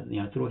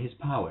through his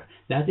power.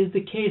 That is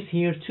the case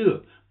here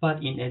too.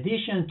 But in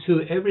addition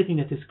to everything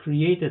that is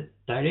created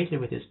directly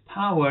with his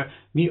power,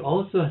 we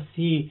also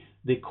see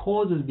the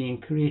causes being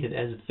created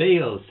as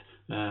veils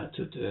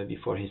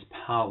before his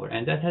power,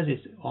 and that has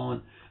its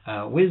own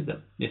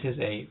wisdom. This is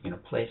a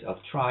place of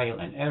trial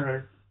and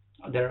error.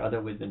 There are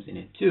other wisdoms in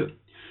it too.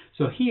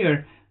 So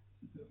here,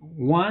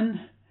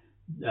 one,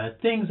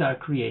 things are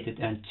created,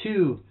 and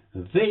two,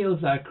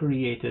 veils are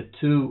created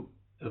to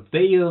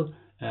veil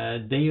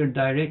their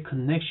direct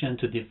connection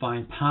to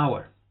divine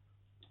power.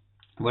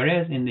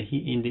 Whereas in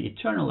the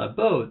eternal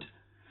abode,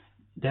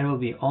 there will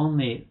be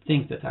only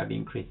things that are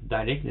being created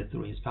directly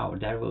through his power.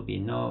 There will be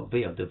no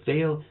veil. The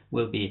veil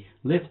will be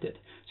lifted.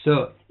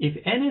 So, if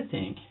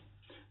anything,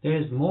 there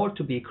is more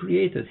to be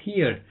created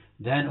here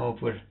than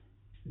over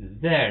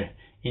there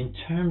in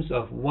terms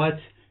of what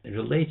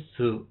relates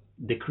to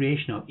the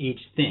creation of each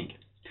thing.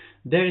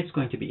 There it's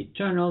going to be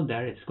eternal,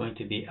 there it's going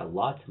to be a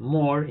lot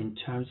more in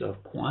terms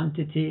of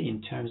quantity,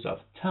 in terms of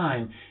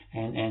time,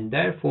 and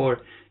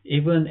therefore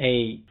even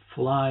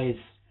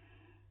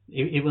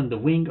the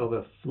wing of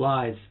a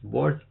fly's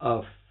worth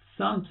of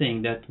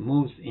something that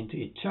moves into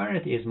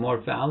eternity is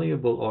more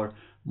valuable or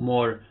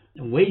more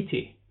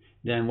weighty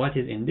than what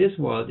is in this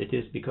world. It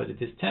is because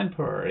it is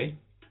temporary.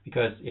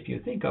 Because if you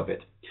think of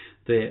it,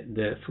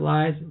 the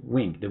fly's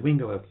wing, the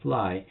wing of a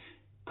fly,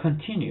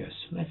 continuous,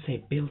 let's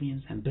say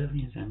billions and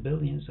billions and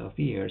billions of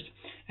years.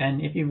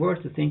 And if you were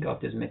to think of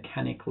this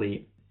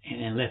mechanically,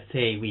 and let's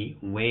say we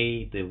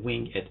weigh the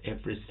wing at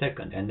every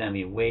second, and then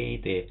we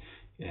weigh the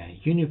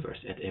universe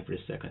at every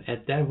second,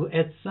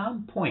 at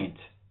some point,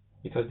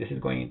 because this is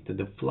going to,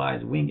 the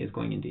fly's wing is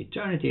going into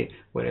eternity,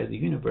 whereas the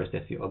universe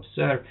that we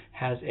observe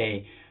has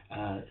a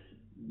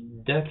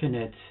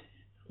definite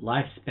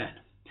lifespan.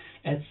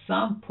 At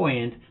some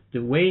point,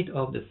 the weight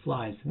of the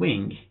fly's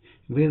wing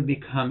will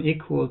become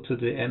equal to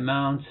the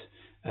amount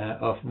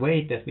of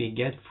weight that we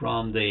get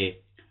from the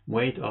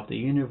weight of the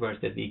universe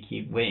that we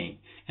keep weighing.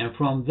 And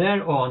from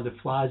there on, the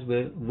fly's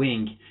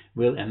wing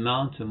will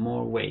amount to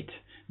more weight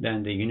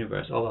than the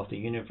universe, all of the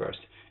universe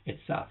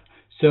itself.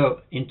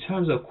 So in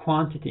terms of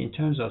quantity, in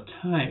terms of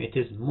time, it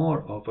is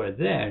more over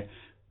there.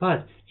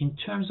 But in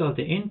terms of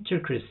the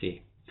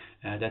intricacy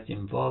that's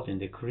involved in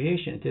the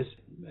creation,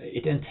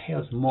 it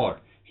entails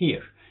more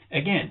here.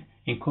 Again,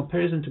 in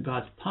comparison to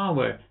God's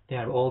power, they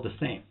are all the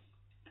same.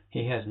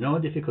 He has no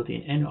difficulty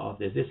in any of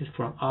this. This is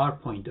from our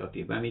point of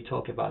view. When we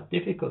talk about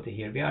difficulty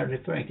here, we are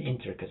referring to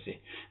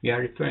intricacy. We are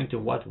referring to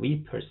what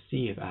we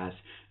perceive as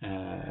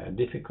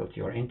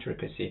difficulty or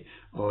intricacy,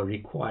 or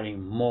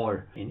requiring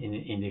more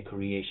in the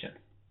creation.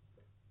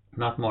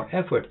 Not more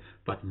effort,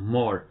 but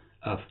more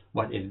of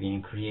what is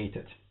being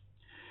created.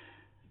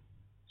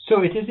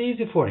 So it is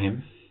easy for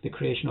him. The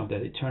creation of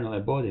that eternal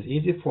abode is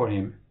easy for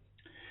him.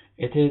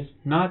 It is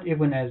not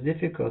even as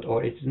difficult,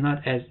 or it's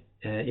not as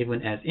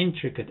even as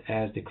intricate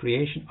as the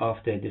creation of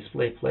the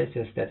display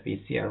places that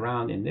we see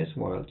around in this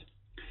world.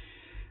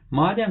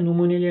 Madem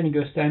numunelerini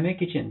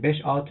göstermek için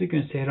 5-6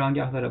 gün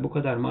seyrangahlara bu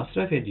kadar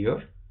masraf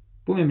ediyor,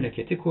 bu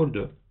memleketi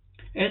kurdu.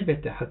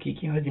 Elbette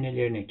hakiki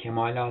hazinelerini,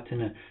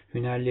 kemalatını,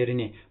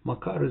 hünerlerini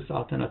Makar-ı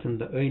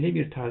Saltanat'ında öyle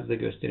bir tarzda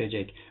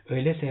gösterecek,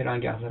 öyle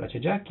seyrangahlar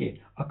açacak ki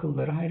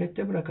akılları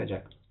hayrette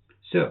bırakacak.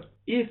 So,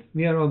 if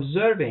we are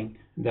observing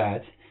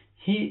that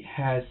he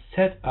has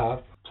set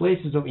up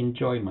places of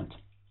enjoyment,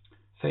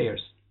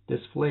 fairs,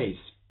 displays,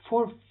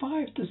 for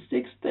 5 to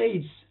 6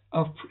 days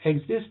of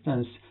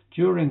existence,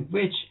 during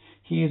which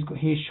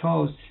he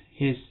shows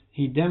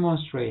he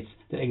demonstrates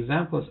the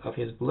examples of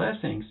his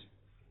blessings,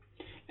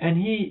 and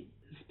he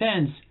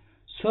spends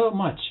so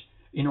much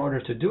in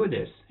order to do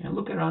this. And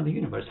look around the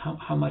universe,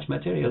 how much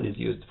material is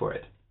used for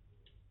it.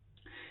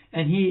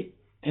 And he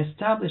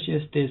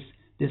establishes this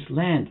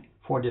land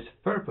for this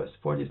purpose,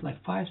 for this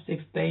like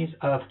 5-6 days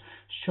of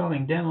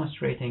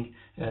demonstrating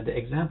the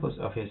examples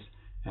of his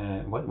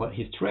what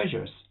his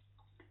treasures.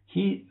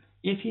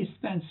 If he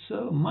spends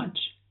so much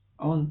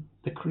on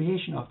the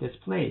creation of this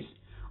place,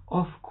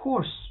 of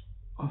course,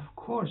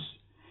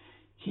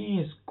 he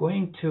is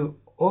going to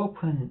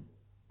open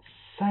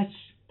such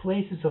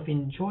places of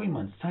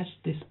enjoyment, such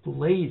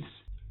displays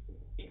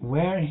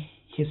where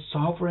his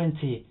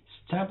sovereignty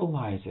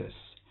stabilizes,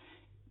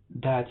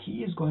 that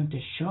he is going to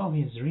show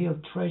his real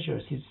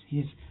treasures,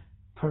 his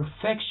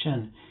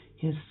perfection,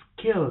 his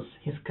skills,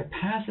 his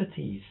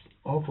capacities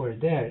over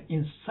there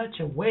in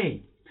such a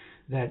way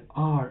that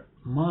our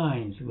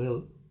minds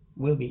will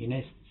be in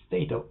a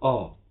state of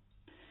awe.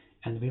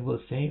 And we will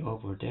say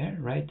over there,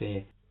 right,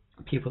 the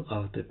people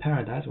of the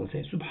paradise will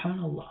say,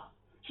 Subhanallah,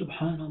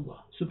 Subhanallah,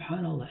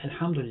 Subhanallah,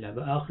 Alhamdulillah,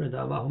 wa akhir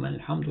da'wahum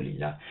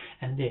alhamdulillah.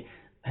 And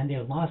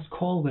their last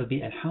call will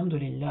be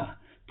Alhamdulillah.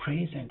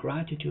 Praise and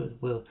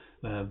gratitude will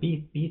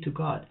be to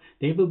God.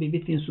 They will be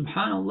between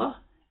Subhanallah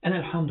and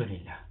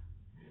Alhamdulillah.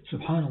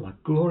 Subhanallah,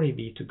 glory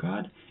be to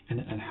God,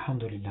 and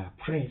Alhamdulillah,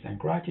 praise and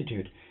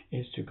gratitude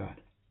is to God.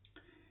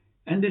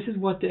 And this is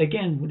what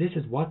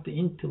the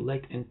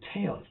intellect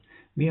entails.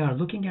 We are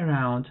looking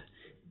around.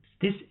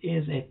 This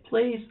is a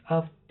place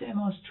of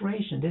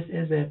demonstration. This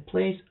is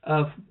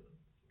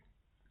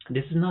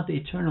not the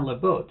eternal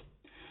abode.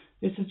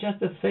 This is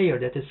just a fair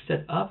that is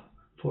set up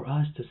for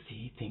us to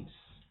see things,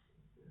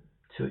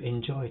 to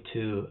enjoy,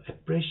 to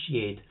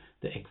appreciate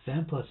the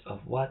examples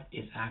of what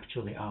is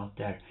actually out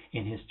there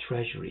in his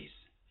treasuries.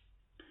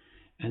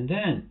 And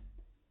then,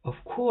 of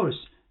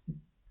course,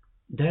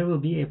 there will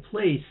be a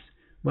place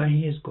where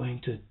he is going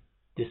to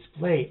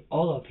display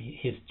all of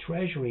his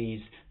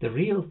treasuries, the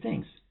real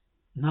things,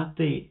 not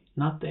the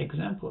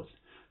examples,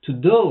 to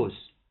those,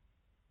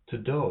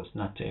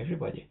 not to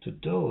everybody, to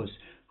those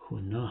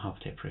who know how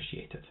to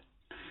appreciate it.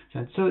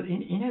 And so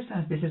in a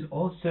sense, this is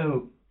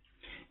also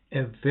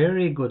a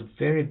very good,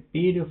 very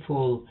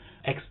beautiful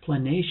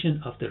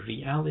explanation of the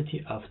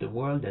reality of the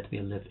world that we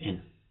live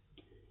in.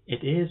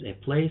 It is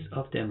a place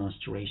of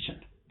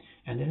demonstration.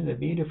 And this is a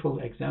beautiful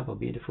example,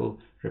 beautiful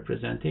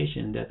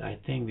representation that I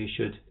think we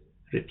should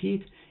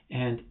repeat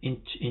and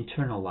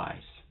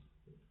internalize.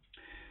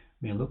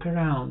 We look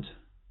around,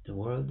 the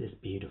world is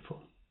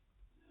beautiful.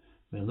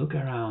 We look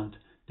around,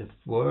 the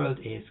world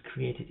is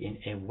created in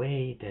a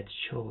way that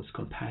shows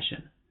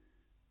compassion.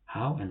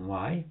 How and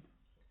why?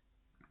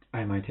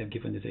 I might have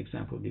given this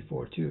example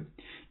before too.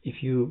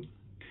 If you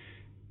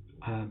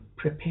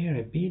prepare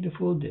a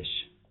beautiful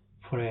dish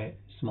for a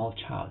small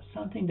child,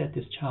 something that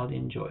this child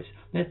enjoys,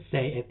 let's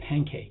say a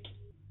pancake.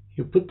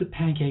 You put the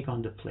pancake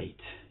on the plate,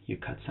 you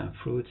cut some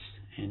fruits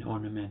and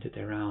ornament it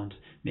around.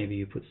 Maybe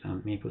you put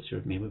some maple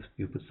syrup, maybe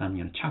you put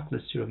some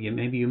chocolate syrup,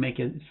 maybe you make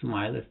a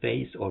smiley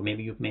face, or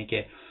maybe you make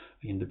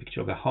the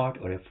picture of a heart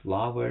or a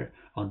flower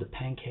on the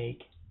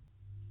pancake.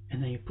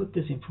 And then you put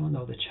this in front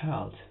of the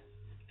child,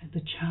 and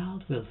the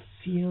child will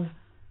feel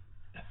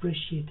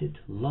appreciated,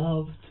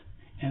 loved,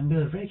 and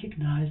will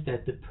recognize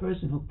that the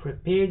person who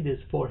prepared this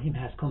for him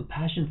has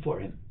compassion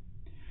for him.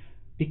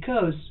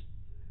 Because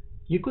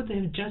you could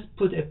have just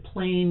put a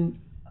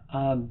plain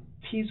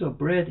piece of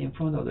bread in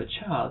front of the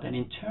child, and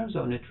in terms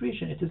of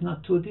nutrition, it is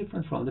not too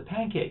different from the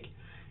pancake.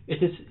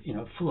 It is,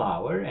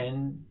 flour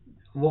and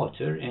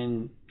water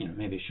and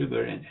maybe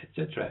sugar and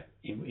etc.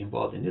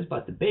 involved in this.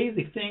 But the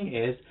basic thing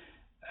is,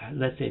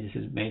 let's say this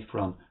is made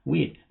from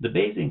wheat. The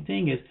basic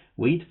thing is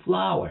wheat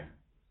flour.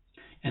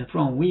 And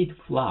from wheat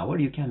flour,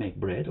 you can make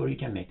bread, or you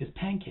can make this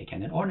pancake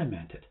and then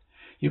ornament it.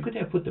 You could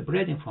have put the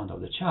bread in front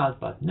of the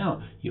child, but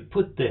no, you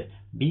put the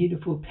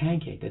beautiful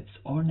pancake that's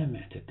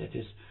ornamented, that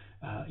is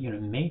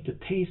made to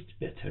taste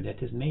better,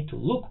 that is made to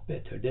look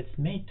better, that's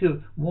made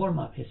to warm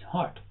up his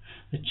heart.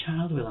 The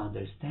child will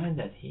understand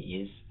that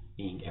he is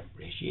being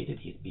appreciated,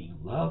 he's being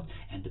loved,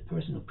 and the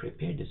person who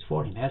prepared this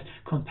for him has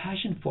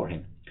compassion for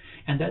him.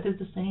 And that is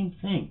the same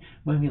thing.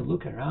 When we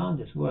look around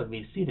this world,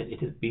 we see that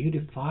it is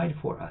beautified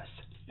for us.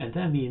 And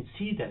then we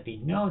see that, we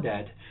know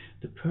that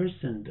the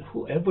person,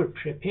 whoever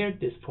prepared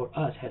this for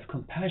us, has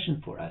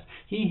compassion for us.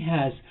 He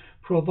has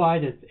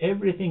provided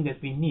everything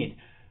that we need.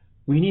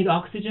 We need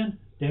oxygen.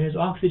 There is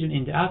oxygen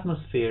in the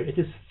atmosphere. It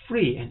is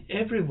free and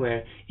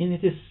everywhere, and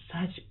it is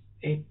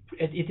in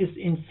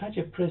such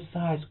a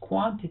precise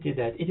quantity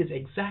that it is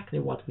exactly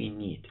what we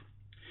need.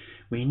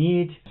 We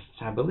need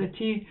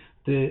stability.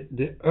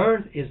 The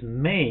earth is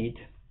made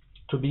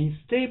to be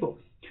stable.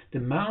 The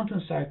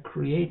mountains are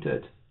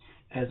created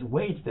as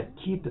weights that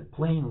keep the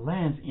plain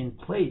lands in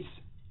place,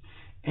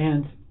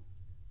 and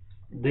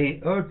the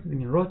earth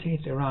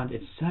rotates around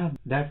itself,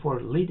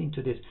 therefore leading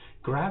to this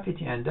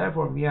gravity, and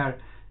therefore we are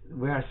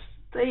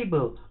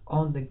stable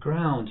on the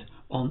ground,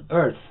 on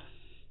earth.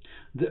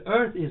 The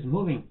earth is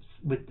moving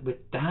with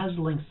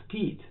dazzling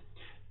speed,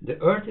 The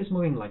Earth is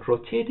moving, like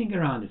rotating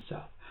around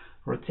itself,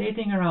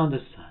 rotating around the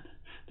sun.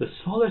 The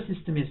solar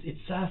system is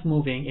itself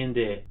moving in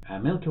the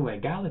Milky Way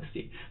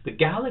galaxy. The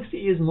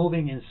galaxy is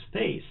moving in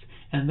space.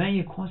 And when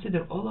you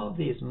consider all of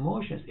these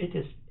motions, it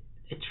is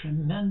a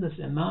tremendous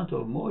amount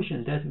of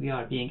motion that we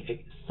are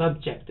being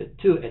subjected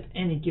to at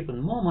any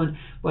given moment.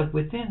 But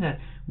within that,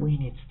 we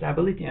need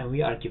stability, and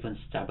we are given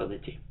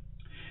stability.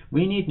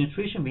 We need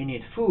nutrition, we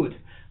need food.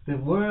 The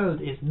world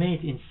is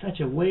made in such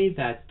a way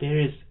that there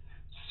is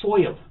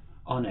soil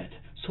on it.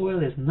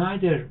 Soil is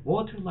neither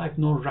water-like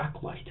nor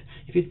rock-like.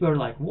 If it were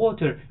like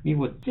water, we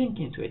would sink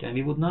into it and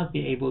we would not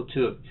be able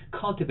to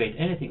cultivate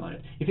anything on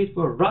it. If it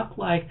were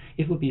rock-like,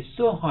 it would be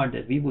so hard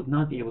that we would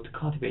not be able to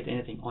cultivate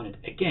anything on it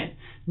again.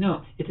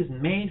 No, it is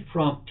made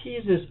from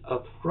pieces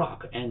of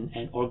rock and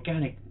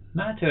organic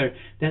matter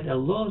that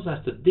allows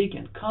us to dig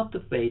and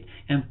cultivate,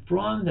 and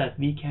from that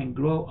we can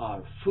grow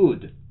our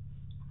food.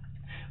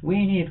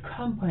 We need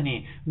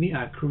company. We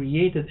are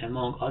created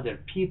among other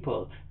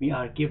people. We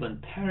are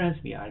given parents,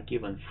 we are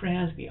given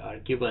friends, we are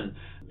given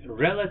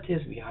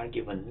relatives, we are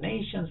given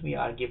nations, we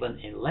are given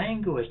a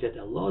language that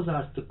allows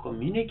us to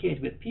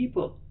communicate with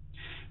people.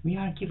 We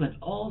are given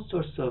all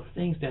sorts of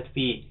things that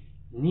we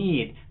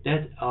need,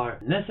 that are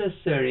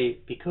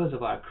necessary because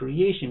of our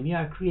creation. We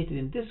are created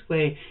in this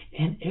way,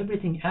 and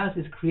everything else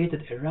is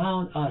created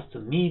around us to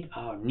meet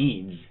our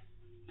needs.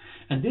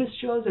 And this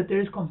shows that there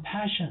is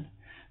compassion.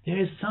 There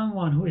is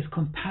someone who is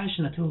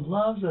compassionate, who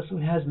loves us, who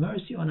has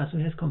mercy on us, who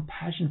has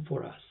compassion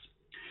for us.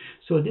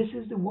 So this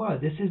is the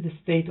world. This is the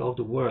state of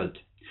the world.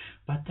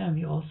 But then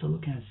we also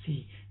look and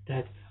see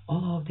that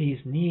all of these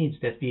needs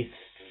that we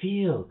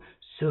feel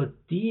so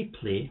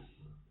deeply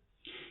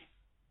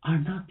are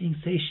not being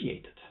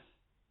satiated.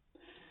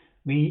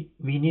 We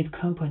need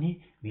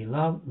company. We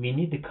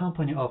need the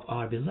company of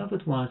our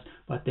beloved ones,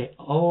 but they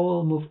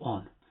all move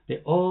on. They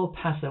all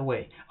pass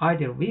away.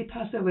 Either we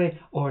pass away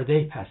or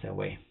they pass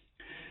away.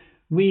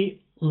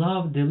 We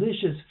love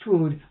delicious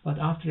food, but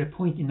after a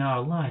point in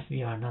our lives,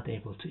 we are not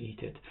able to eat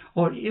it.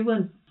 Or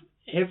even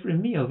every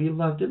meal, we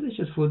love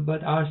delicious food,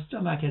 but our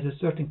stomach has a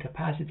certain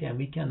capacity and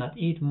we cannot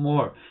eat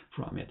more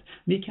from it.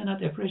 We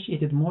cannot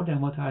appreciate it more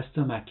than what our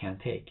stomach can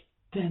take.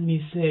 Then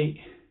we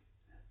say,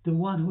 the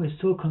one who is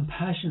so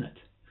compassionate,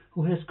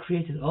 who has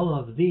created all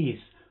of these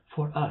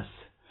for us,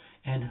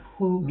 and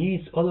who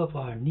meets all of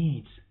our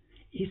needs,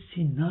 is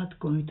he not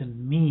going to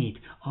meet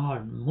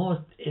our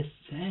most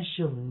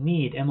essential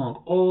need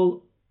among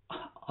all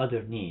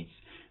other needs,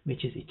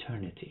 which is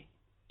eternity?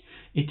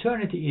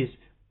 Eternity is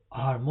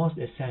our most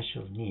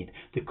essential need.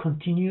 The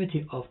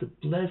continuity of the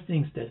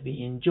blessings that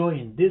we enjoy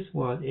in this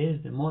world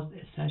is the most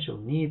essential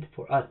need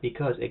for us,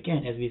 because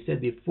again, as we said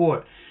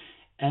before,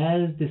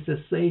 as the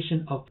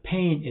cessation of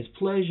pain is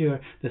pleasure,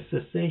 the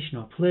cessation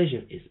of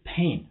pleasure is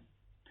pain.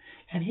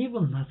 And he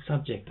will not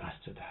subject us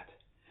to that.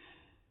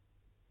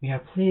 We are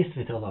pleased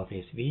with all of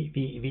this. We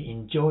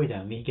enjoy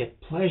them. We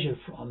get pleasure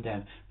from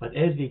them. But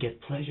as we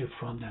get pleasure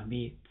from them,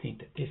 we think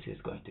that this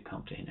is going to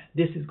come to an end.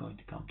 This is going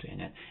to come to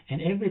an end.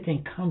 And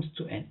everything comes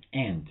to an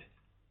end.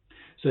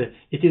 So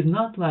it is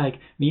not like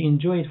we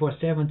enjoy it for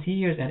 70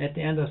 years and at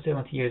the end of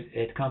 70 years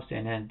it comes to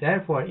an end.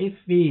 Therefore, if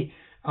we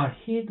are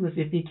heedless,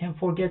 if we can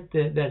forget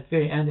that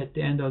very end at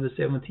the end of the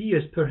 70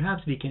 years,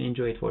 perhaps we can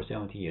enjoy it for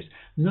 70 years.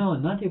 No,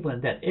 not even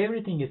that.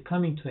 Everything is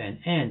coming to an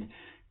end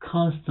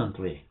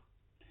constantly.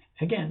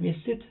 Again,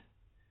 we sit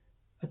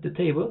at the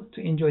table to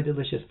enjoy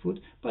delicious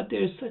food, but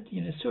there is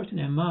a certain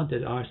amount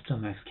that our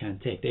stomachs can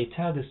take. They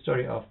tell the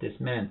story of this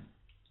man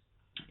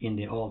in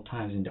the old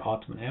times in the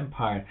Ottoman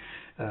Empire,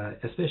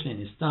 especially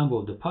in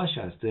Istanbul. The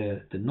pashas,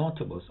 the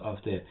notables of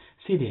the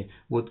city,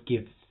 would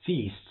give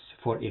feasts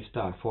for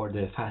iftar, for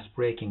the fast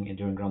breaking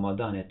during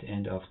Ramadan at the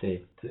end of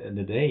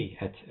the day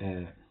at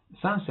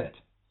sunset.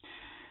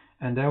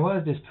 And there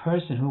was this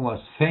person who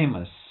was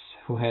famous,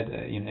 who had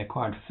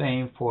acquired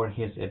fame for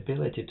his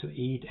ability to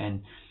eat,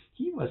 and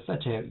he was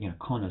such a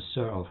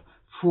connoisseur of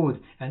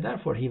food, and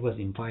therefore he was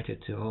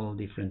invited to all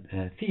different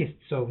feasts.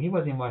 So he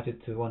was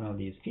invited to one of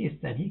these feasts,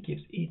 and he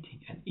keeps eating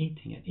and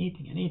eating and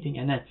eating and eating,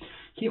 and then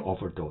he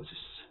overdoses.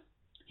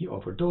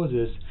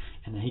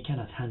 And then he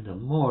cannot handle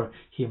more.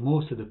 He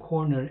moves to the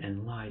corner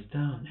and lies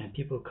down, and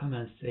people come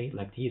and say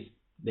like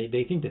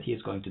they think that he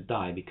is going to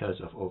die because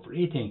of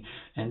overeating,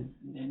 and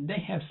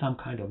they have some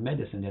kind of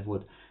medicine that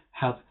would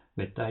help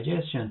with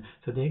digestion.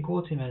 So they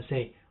go to him and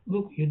say,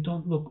 look, you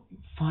don't look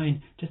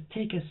fine, just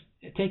take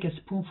a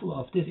spoonful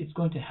of this, it's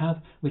going to help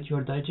with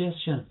your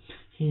digestion.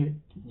 He,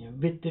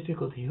 with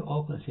difficulty, he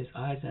opens his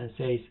eyes and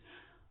says,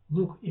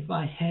 look, if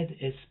I had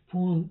a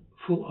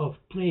spoonful of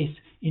place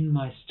in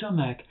my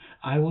stomach,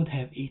 I would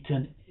have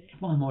eaten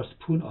one more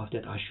spoon of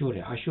that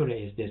ashure.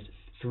 Ashure is this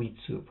sweet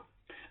soup.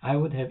 I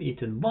would have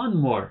eaten one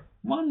more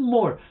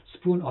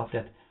spoon of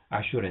that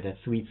ashure, that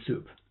sweet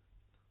soup.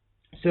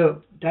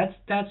 So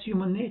that's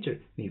human nature.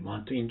 We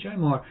want to enjoy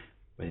more,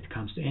 but it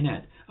comes to an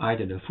end.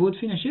 Either the food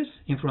finishes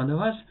in front of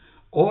us,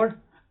 or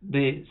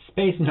the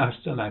space in our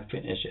stomach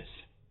finishes.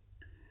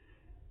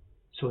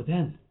 So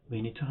then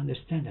we need to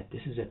understand that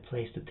this is a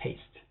place to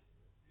taste.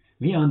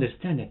 We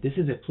understand that this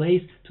is a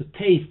place to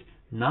taste,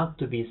 not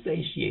to be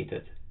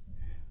satiated.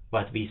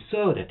 But we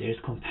saw that there is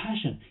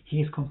compassion. He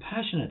is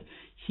compassionate.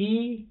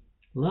 He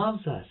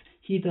loves us.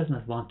 He does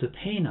not want to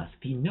pain us.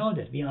 We know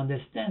that. We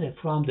understand it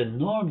from the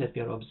norm that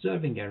we are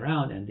observing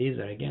around, and these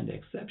are again the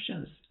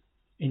exceptions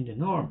in the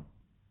norm.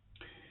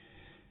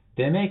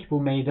 Demek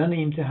bu meydan-ı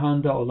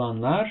imtihanda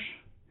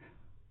olanlar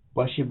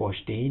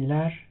başıboş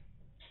değiller.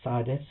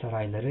 Saadet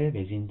sarayları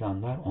ve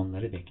zindanlar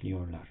onları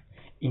bekliyorlar.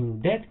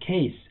 In that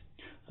case,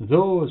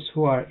 those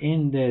who are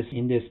in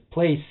this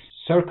place,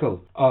 circle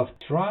of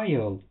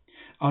trial,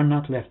 are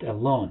not left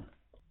alone.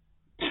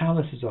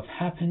 Palaces of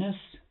happiness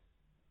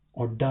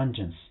or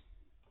dungeons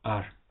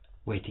are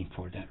waiting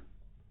for them.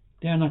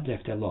 They are not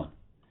left alone.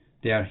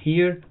 They are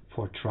here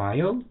for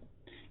trial,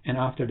 and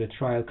after the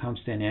trial comes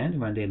to an end,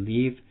 when they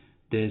leave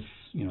this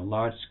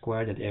large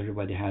square that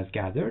everybody has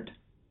gathered,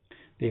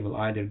 they will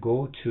either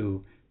go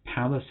to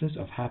palaces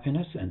of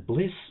happiness and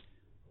bliss,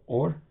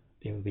 or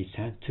they will be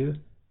sent to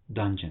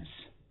dungeons.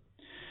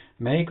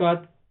 May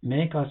God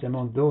make us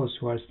among those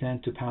who are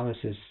sent to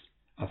palaces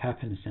of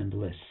happiness and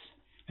bliss.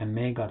 And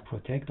may God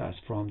protect us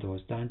from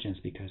those dungeons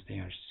because they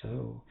are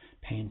so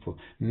painful.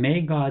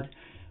 May God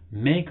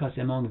make us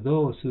among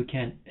those who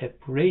can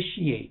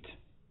appreciate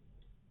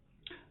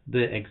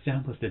the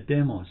examples, the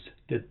demos,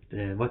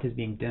 what is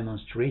being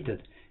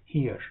demonstrated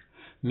here.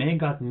 May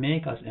God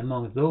make us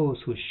among those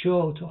who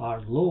show to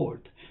our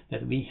Lord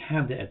that we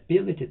have the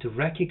ability to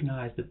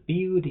recognize the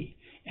beauty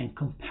and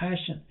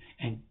compassion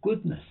and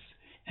goodness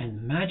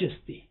and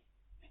majesty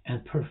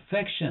and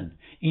perfection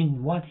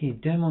in what He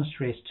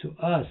demonstrates to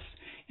us.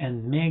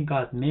 And may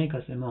God make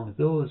us among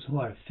those who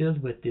are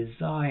filled with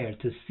desire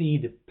to see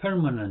the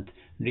permanent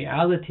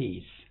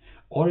realities,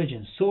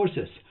 origin,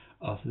 sources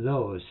of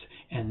those,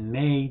 and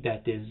may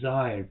that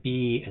desire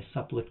be a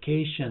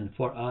supplication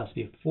for us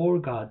before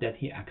God that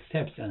He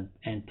accepts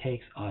and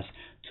takes us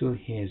to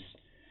His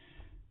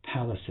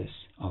palaces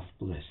of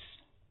bliss.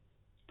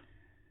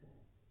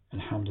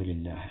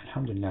 Alhamdulillah,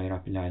 Alhamdulillah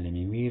Rabbil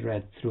Alameen. We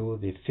read through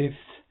the fifth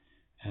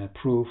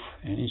proof,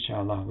 and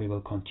inshallah we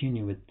will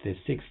continue with the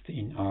sixth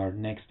in our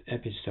next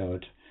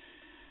episode.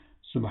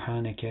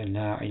 سبحانك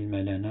لا علم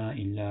لنا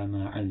إلا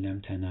ما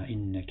علمتنا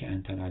إنك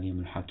أنت العليم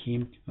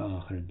الحكيم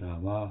وآخر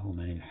دعواهم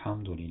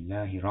الحمد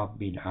لله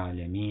رب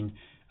العالمين.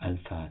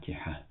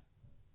 الفاتحة.